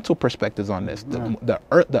fundamental perspectives on this,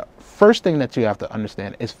 the first thing that you have to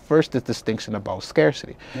understand is first this distinction about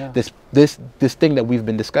scarcity. This thing that we've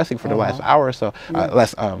been discussing for the last hour or so, not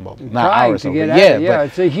hour or so, but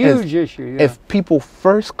it's a huge issue. If people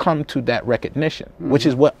first come to that recognition, which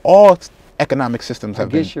is what all economic systems have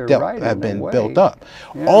been built up.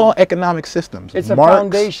 All economic systems. It's a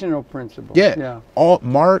foundational principle. All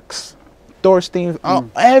Marx, Thorstein,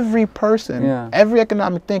 every person, every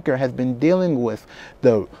economic thinker has been dealing with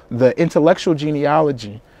the intellectual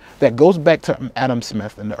genealogy that goes back to Adam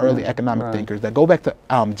Smith and the early economic thinkers, that go back to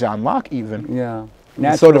John Locke even. Yeah.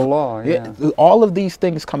 Natural law. All of these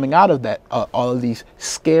things coming out of that, all of these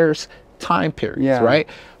scarce time periods, right?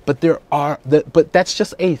 But but that's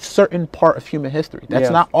just a certain part of human history. That's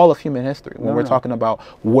not all of human history when we're talking about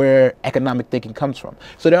where economic thinking comes from.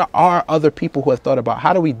 So there are other people who have thought about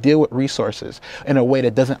how do we deal with resources in a way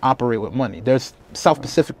that doesn't operate with money. There's South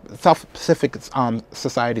Pacific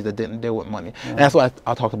societies that didn't deal with money. And that's what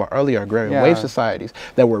I talked about earlier, agrarian wave societies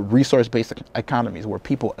that were resource-based economies where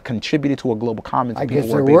people contributed to a global commons. I guess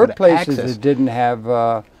there were places that didn't have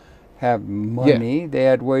money. They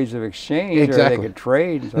had ways of exchange, or they could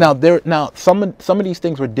trade. So. Now some of these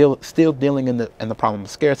things were still dealing in the problem of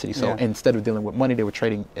scarcity. So instead of dealing with money, they were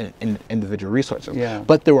trading in individual resources.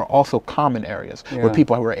 But there were also common areas where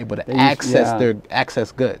people were able to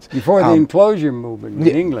access goods. Before the enclosure movement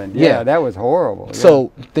in England, that was horrible.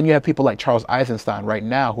 So then you have people like Charles Eisenstein right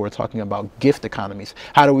now who are talking about gift economies.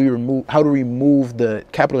 How do we move the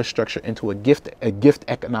capitalist structure into a gift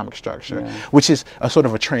economic structure, which is a sort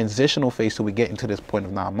of a transitional phase till we get into this point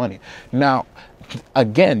of non-money. Now,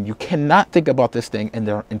 again, you cannot think about this thing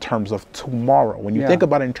in terms of tomorrow. When you think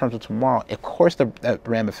about it in terms of tomorrow, of course the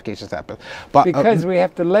ramifications happen. But because we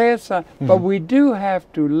have to lay us on, but we do have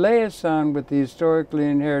to lay us on with the historically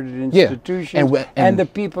inherited institutions and the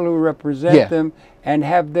people who represent them, and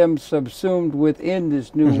have them subsumed within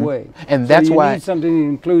this new way. And that's why you need something that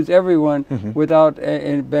includes everyone without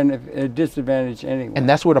a disadvantage anyone. And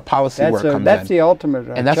that's where the policy work comes in. That's the ultimate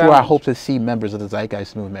and that's where I hope to see members of the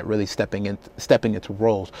Zeitgeist movement really stepping into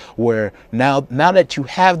roles where now that you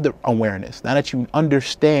have the awareness, now that you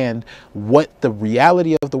understand what the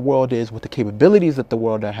reality of the world is, what the capabilities that the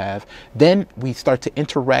world have, then we start to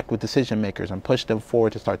interact with decision makers and push them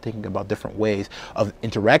forward to start thinking about different ways of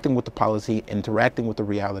interacting with the policy, interacting with the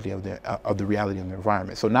reality of the reality of the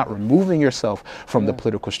environment. So not removing yourself from the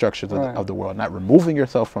political structures of the world, not removing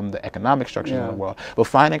yourself from the economic structures of the world, but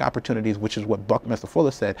finding opportunities, which is what Buckminster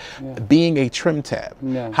Fuller said, being a trim tab.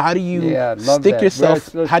 How do you stick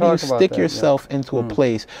yourself? How do you stick yourself into a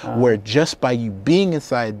place where just by you being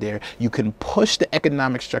inside there, you can push the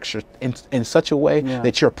economic structure in such a way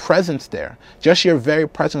that your presence there, just your very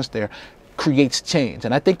presence there, creates change.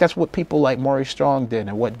 And I think that's what people like Maurice Strong did,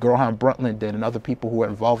 and what Grohan Brundtland did, and other people who were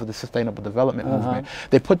involved with the sustainable development movement.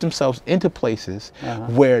 They put themselves into places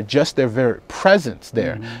where just their very presence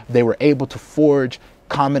there, they were able to forge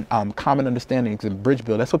common understandings and bridge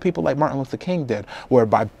build. That's what people like Martin Luther King did, where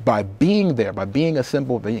by being there, by being a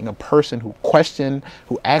symbol, being a person who questioned,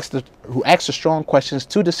 who asked the strong questions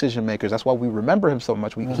to decision makers. That's why we remember him so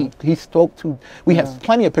much. He spoke to. We have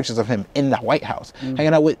plenty of pictures of him in the White House, hanging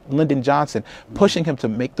out with Lyndon Johnson, pushing him to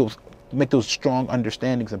make those strong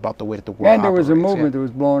understandings about the way that the world And there was operates. a movement that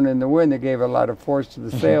was blowing in the wind that gave a lot of force to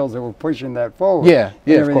the sails that were pushing that forward.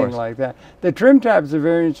 Everything like that. The trim tab is a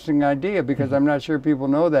very interesting idea because I'm not sure people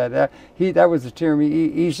know that. That was the term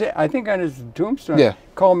he said, I think on his tombstone,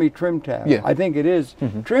 call me trim tab. I think it is.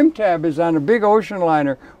 Trim tab is on a big ocean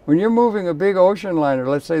liner. When you're moving a big ocean liner,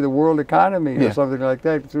 let's say the world economy or something like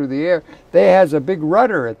that through the air, they has a big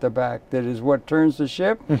rudder at the back that is what turns the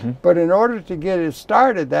ship. But in order to get it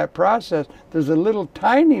started, that process, there's a little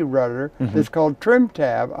tiny rudder that's called trim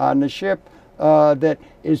tab on the ship that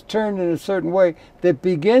is turned in a certain way that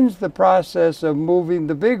begins the process of moving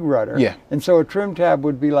the big rudder. And so a trim tab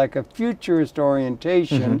would be like a futurist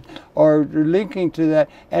orientation or linking to that.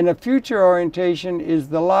 And a future orientation is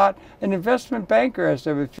the lot. An investment banker has to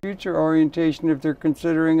have a future orientation if they're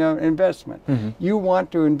considering an investment. You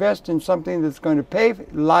want to invest in something that's going to pay.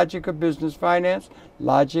 Logic of business finance,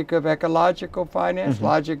 logic of ecological finance,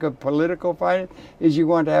 logic of political finance is you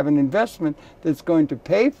want to have an investment that's going to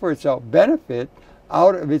pay for itself, benefit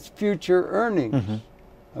out of its future earnings.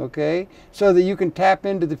 Okay, so that you can tap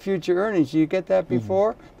into the future earnings. You get that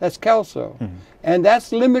before? That's Kelso. And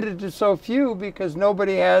that's limited to so few because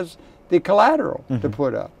nobody has the collateral to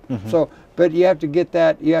put up. So, but you have to get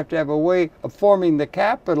that, you have to have a way of forming the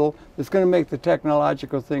capital that's going to make the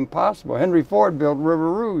technological thing possible. Henry Ford built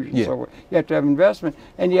River Rouge and so forth. You have to have investment,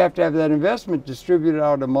 and you have to have that investment distributed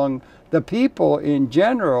out among the people in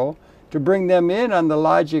general to bring them in on the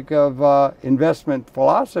logic of investment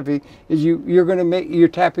philosophy. Is you're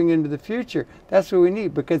tapping into the future. That's what we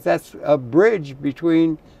need, because that's a bridge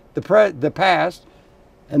between the past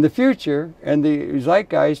and the future, and the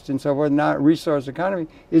zeitgeist and so forth. Not resource economy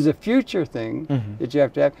is a future thing that you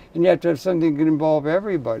have to have, and you have to have something that can involve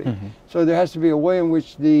everybody. So there has to be a way in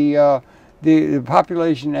which the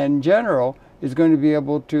population in general is going to be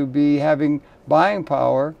able to be having buying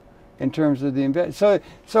power in terms of the invest.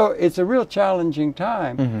 So it's a real challenging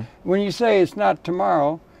time. When you say it's not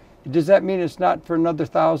tomorrow, does that mean it's not for another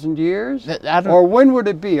 1,000 years? Or when would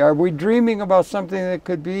it be? Are we dreaming about something that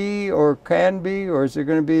could be or can be, or is it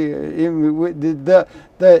going to be?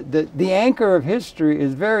 The anchor of history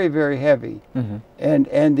is very, very heavy,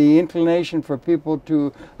 and the inclination for people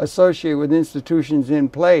to associate with institutions in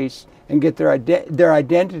place and get their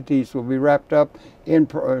identities will be wrapped up in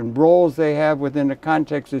roles they have within a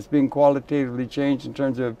context that's being qualitatively changed in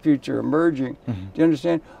terms of a future emerging. Do you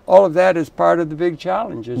understand? All of that is part of the big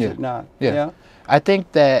challenge, is it not? Yeah. I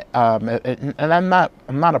think that, and I'm not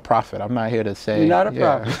a prophet. I'm not here to say. You're not a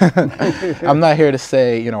prophet. I'm not here to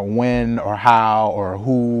say, you know, when or how or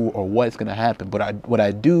who or what's going to happen. But what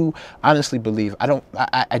I do honestly believe, I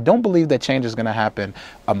don't believe that change is going to happen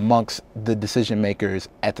amongst the decision makers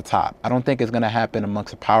at the top. I don't think it's going to happen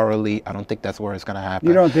amongst the power elite. I don't think that's where it's going to happen.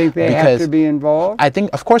 You don't think they have to be involved? I think,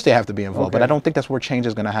 of course, they have to be involved, but I don't think that's where change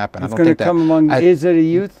is going to happen. It's going to come among. Is it a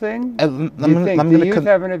youth thing? Do you think the youth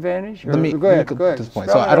have an advantage? Go ahead. This point.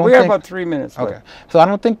 So I don't we have about 3 minutes. Okay. So I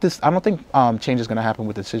don't think change is going to happen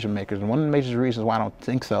with decision makers. And one of the major reasons why I don't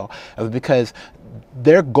think so is because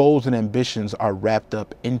their goals and ambitions are wrapped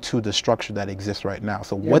up into the structure that exists right now.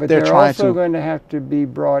 So what they're trying to, also going to have to be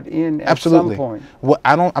brought in at absolutely. Some point. Well,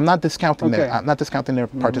 I'm not discounting I'm not discounting their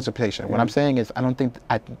participation. What I'm saying is I don't think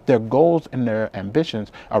their goals and their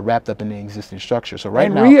ambitions are wrapped up in the existing structure. So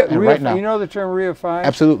right now, you know the term reifying?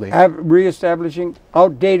 Absolutely. Reestablishing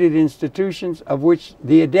outdated institutions of which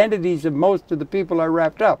the identities of most of the people are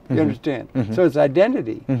wrapped up. You understand? So it's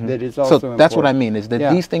identity that is also important. That's what I mean, is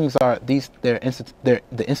that these things are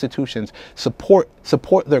the institutions support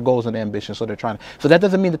their goals and ambitions. So they're trying to, so that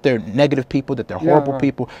doesn't mean that they're negative people, that they're horrible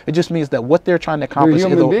people. It just means that what they're trying to accomplish,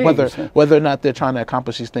 whether or not they're trying to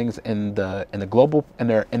accomplish these things in the global in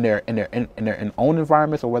their own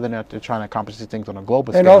environments, or whether or not they're trying to accomplish these things on a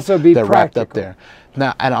global scale, and also be they're practical. wrapped up there.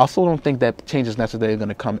 Now, and I also don't think that change is necessarily going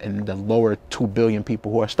to come in the lower 2 billion people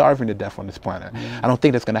who are starving to death on this planet. I don't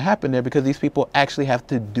think that's going to happen there, because these people actually have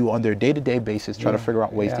to do, on their day-to-day basis, try to figure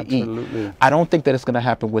out ways to eat. I don't think that it's going to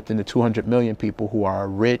happen within the 200 million people who are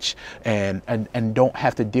rich and don't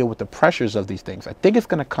have to deal with the pressures of these things. I think it's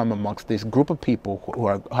going to come amongst this group of people who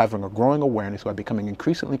are having a growing awareness, who are becoming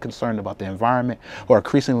increasingly concerned about the environment, who are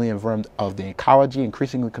increasingly informed of the ecology,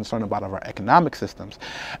 increasingly concerned about our economic systems,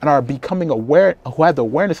 and are becoming aware, who have the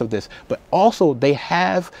awareness of this, but also they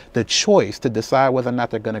have the choice to decide whether or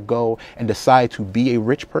not they're going to go and decide to be a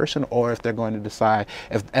rich person, or if they're going to decide,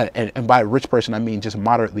 and by rich person I mean just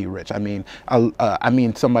moderately rich. I mean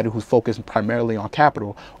somebody who's focused primarily on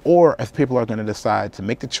capital, or if people are going to decide to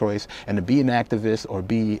make the choice and to be an activist, or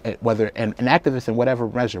be an activist in whatever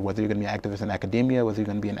measure, whether you're going to be an activist in academia, whether you're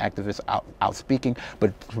going to be an activist out speaking,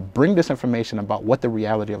 but to bring this information about what the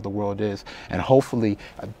reality of the world is, and hopefully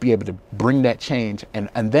be able to bring that change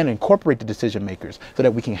and then incorporate the decision makers, so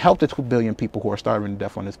that we can help the 2 billion people who are starving to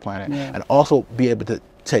death on this planet, and also be able to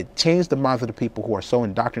change the minds of the people who are so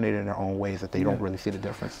indoctrinated in their own ways that they don't really see the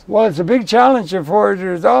difference. Well, it's a big challenge for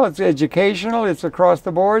it all. It's educational, it's across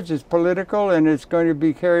the boards, it's political, and it's going to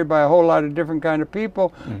be carried by a whole lot of different kind of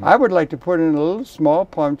people. I would like to put in a little small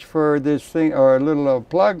punch for this thing, or a little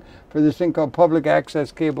plug for this thing called public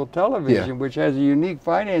access cable television, which has a unique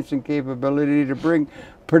financing capability to bring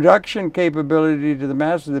production capability to the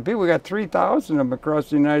masses of the people. We got 3,000 of them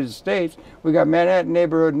across the United States. We got Manhattan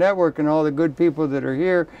Neighborhood Network and all the good people that are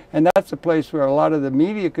here, and that's a place where a lot of the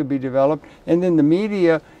media could be developed. And then the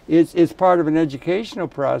media is part of an educational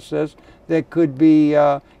process that could be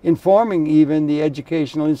informing even the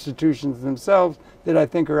educational institutions themselves that I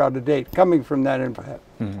think are out of date, coming from that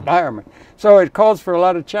environment. So it calls for a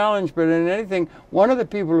lot of challenge, but in anything, one of the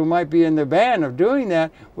people who might be in the van of doing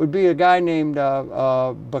that would be a guy named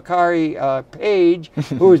Bakari Page,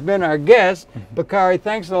 who has been our guest. Bakari,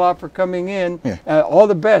 thanks a lot for coming in. All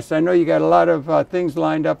the best. I know you got a lot of things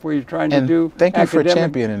lined up where you're trying to do. Thank you for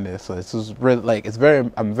championing this. So this is really,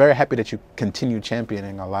 I'm very happy that you continue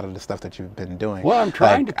championing a lot of the stuff that you've been doing. Well, I'm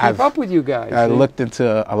trying to keep up with you guys. I looked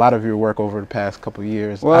into a lot of your work over the past couple of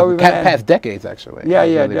years. Well, past decades, actually.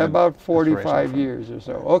 About 45 years or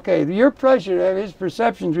so. Okay, your pleasure to have his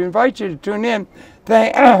perceptions. We invite you to tune in.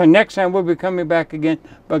 Next time we'll be coming back again.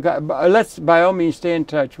 But let's, by all means, stay in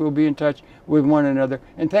touch. We'll be in touch with one another.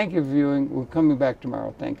 And thank you for viewing. We're coming back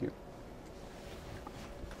tomorrow. Thank you.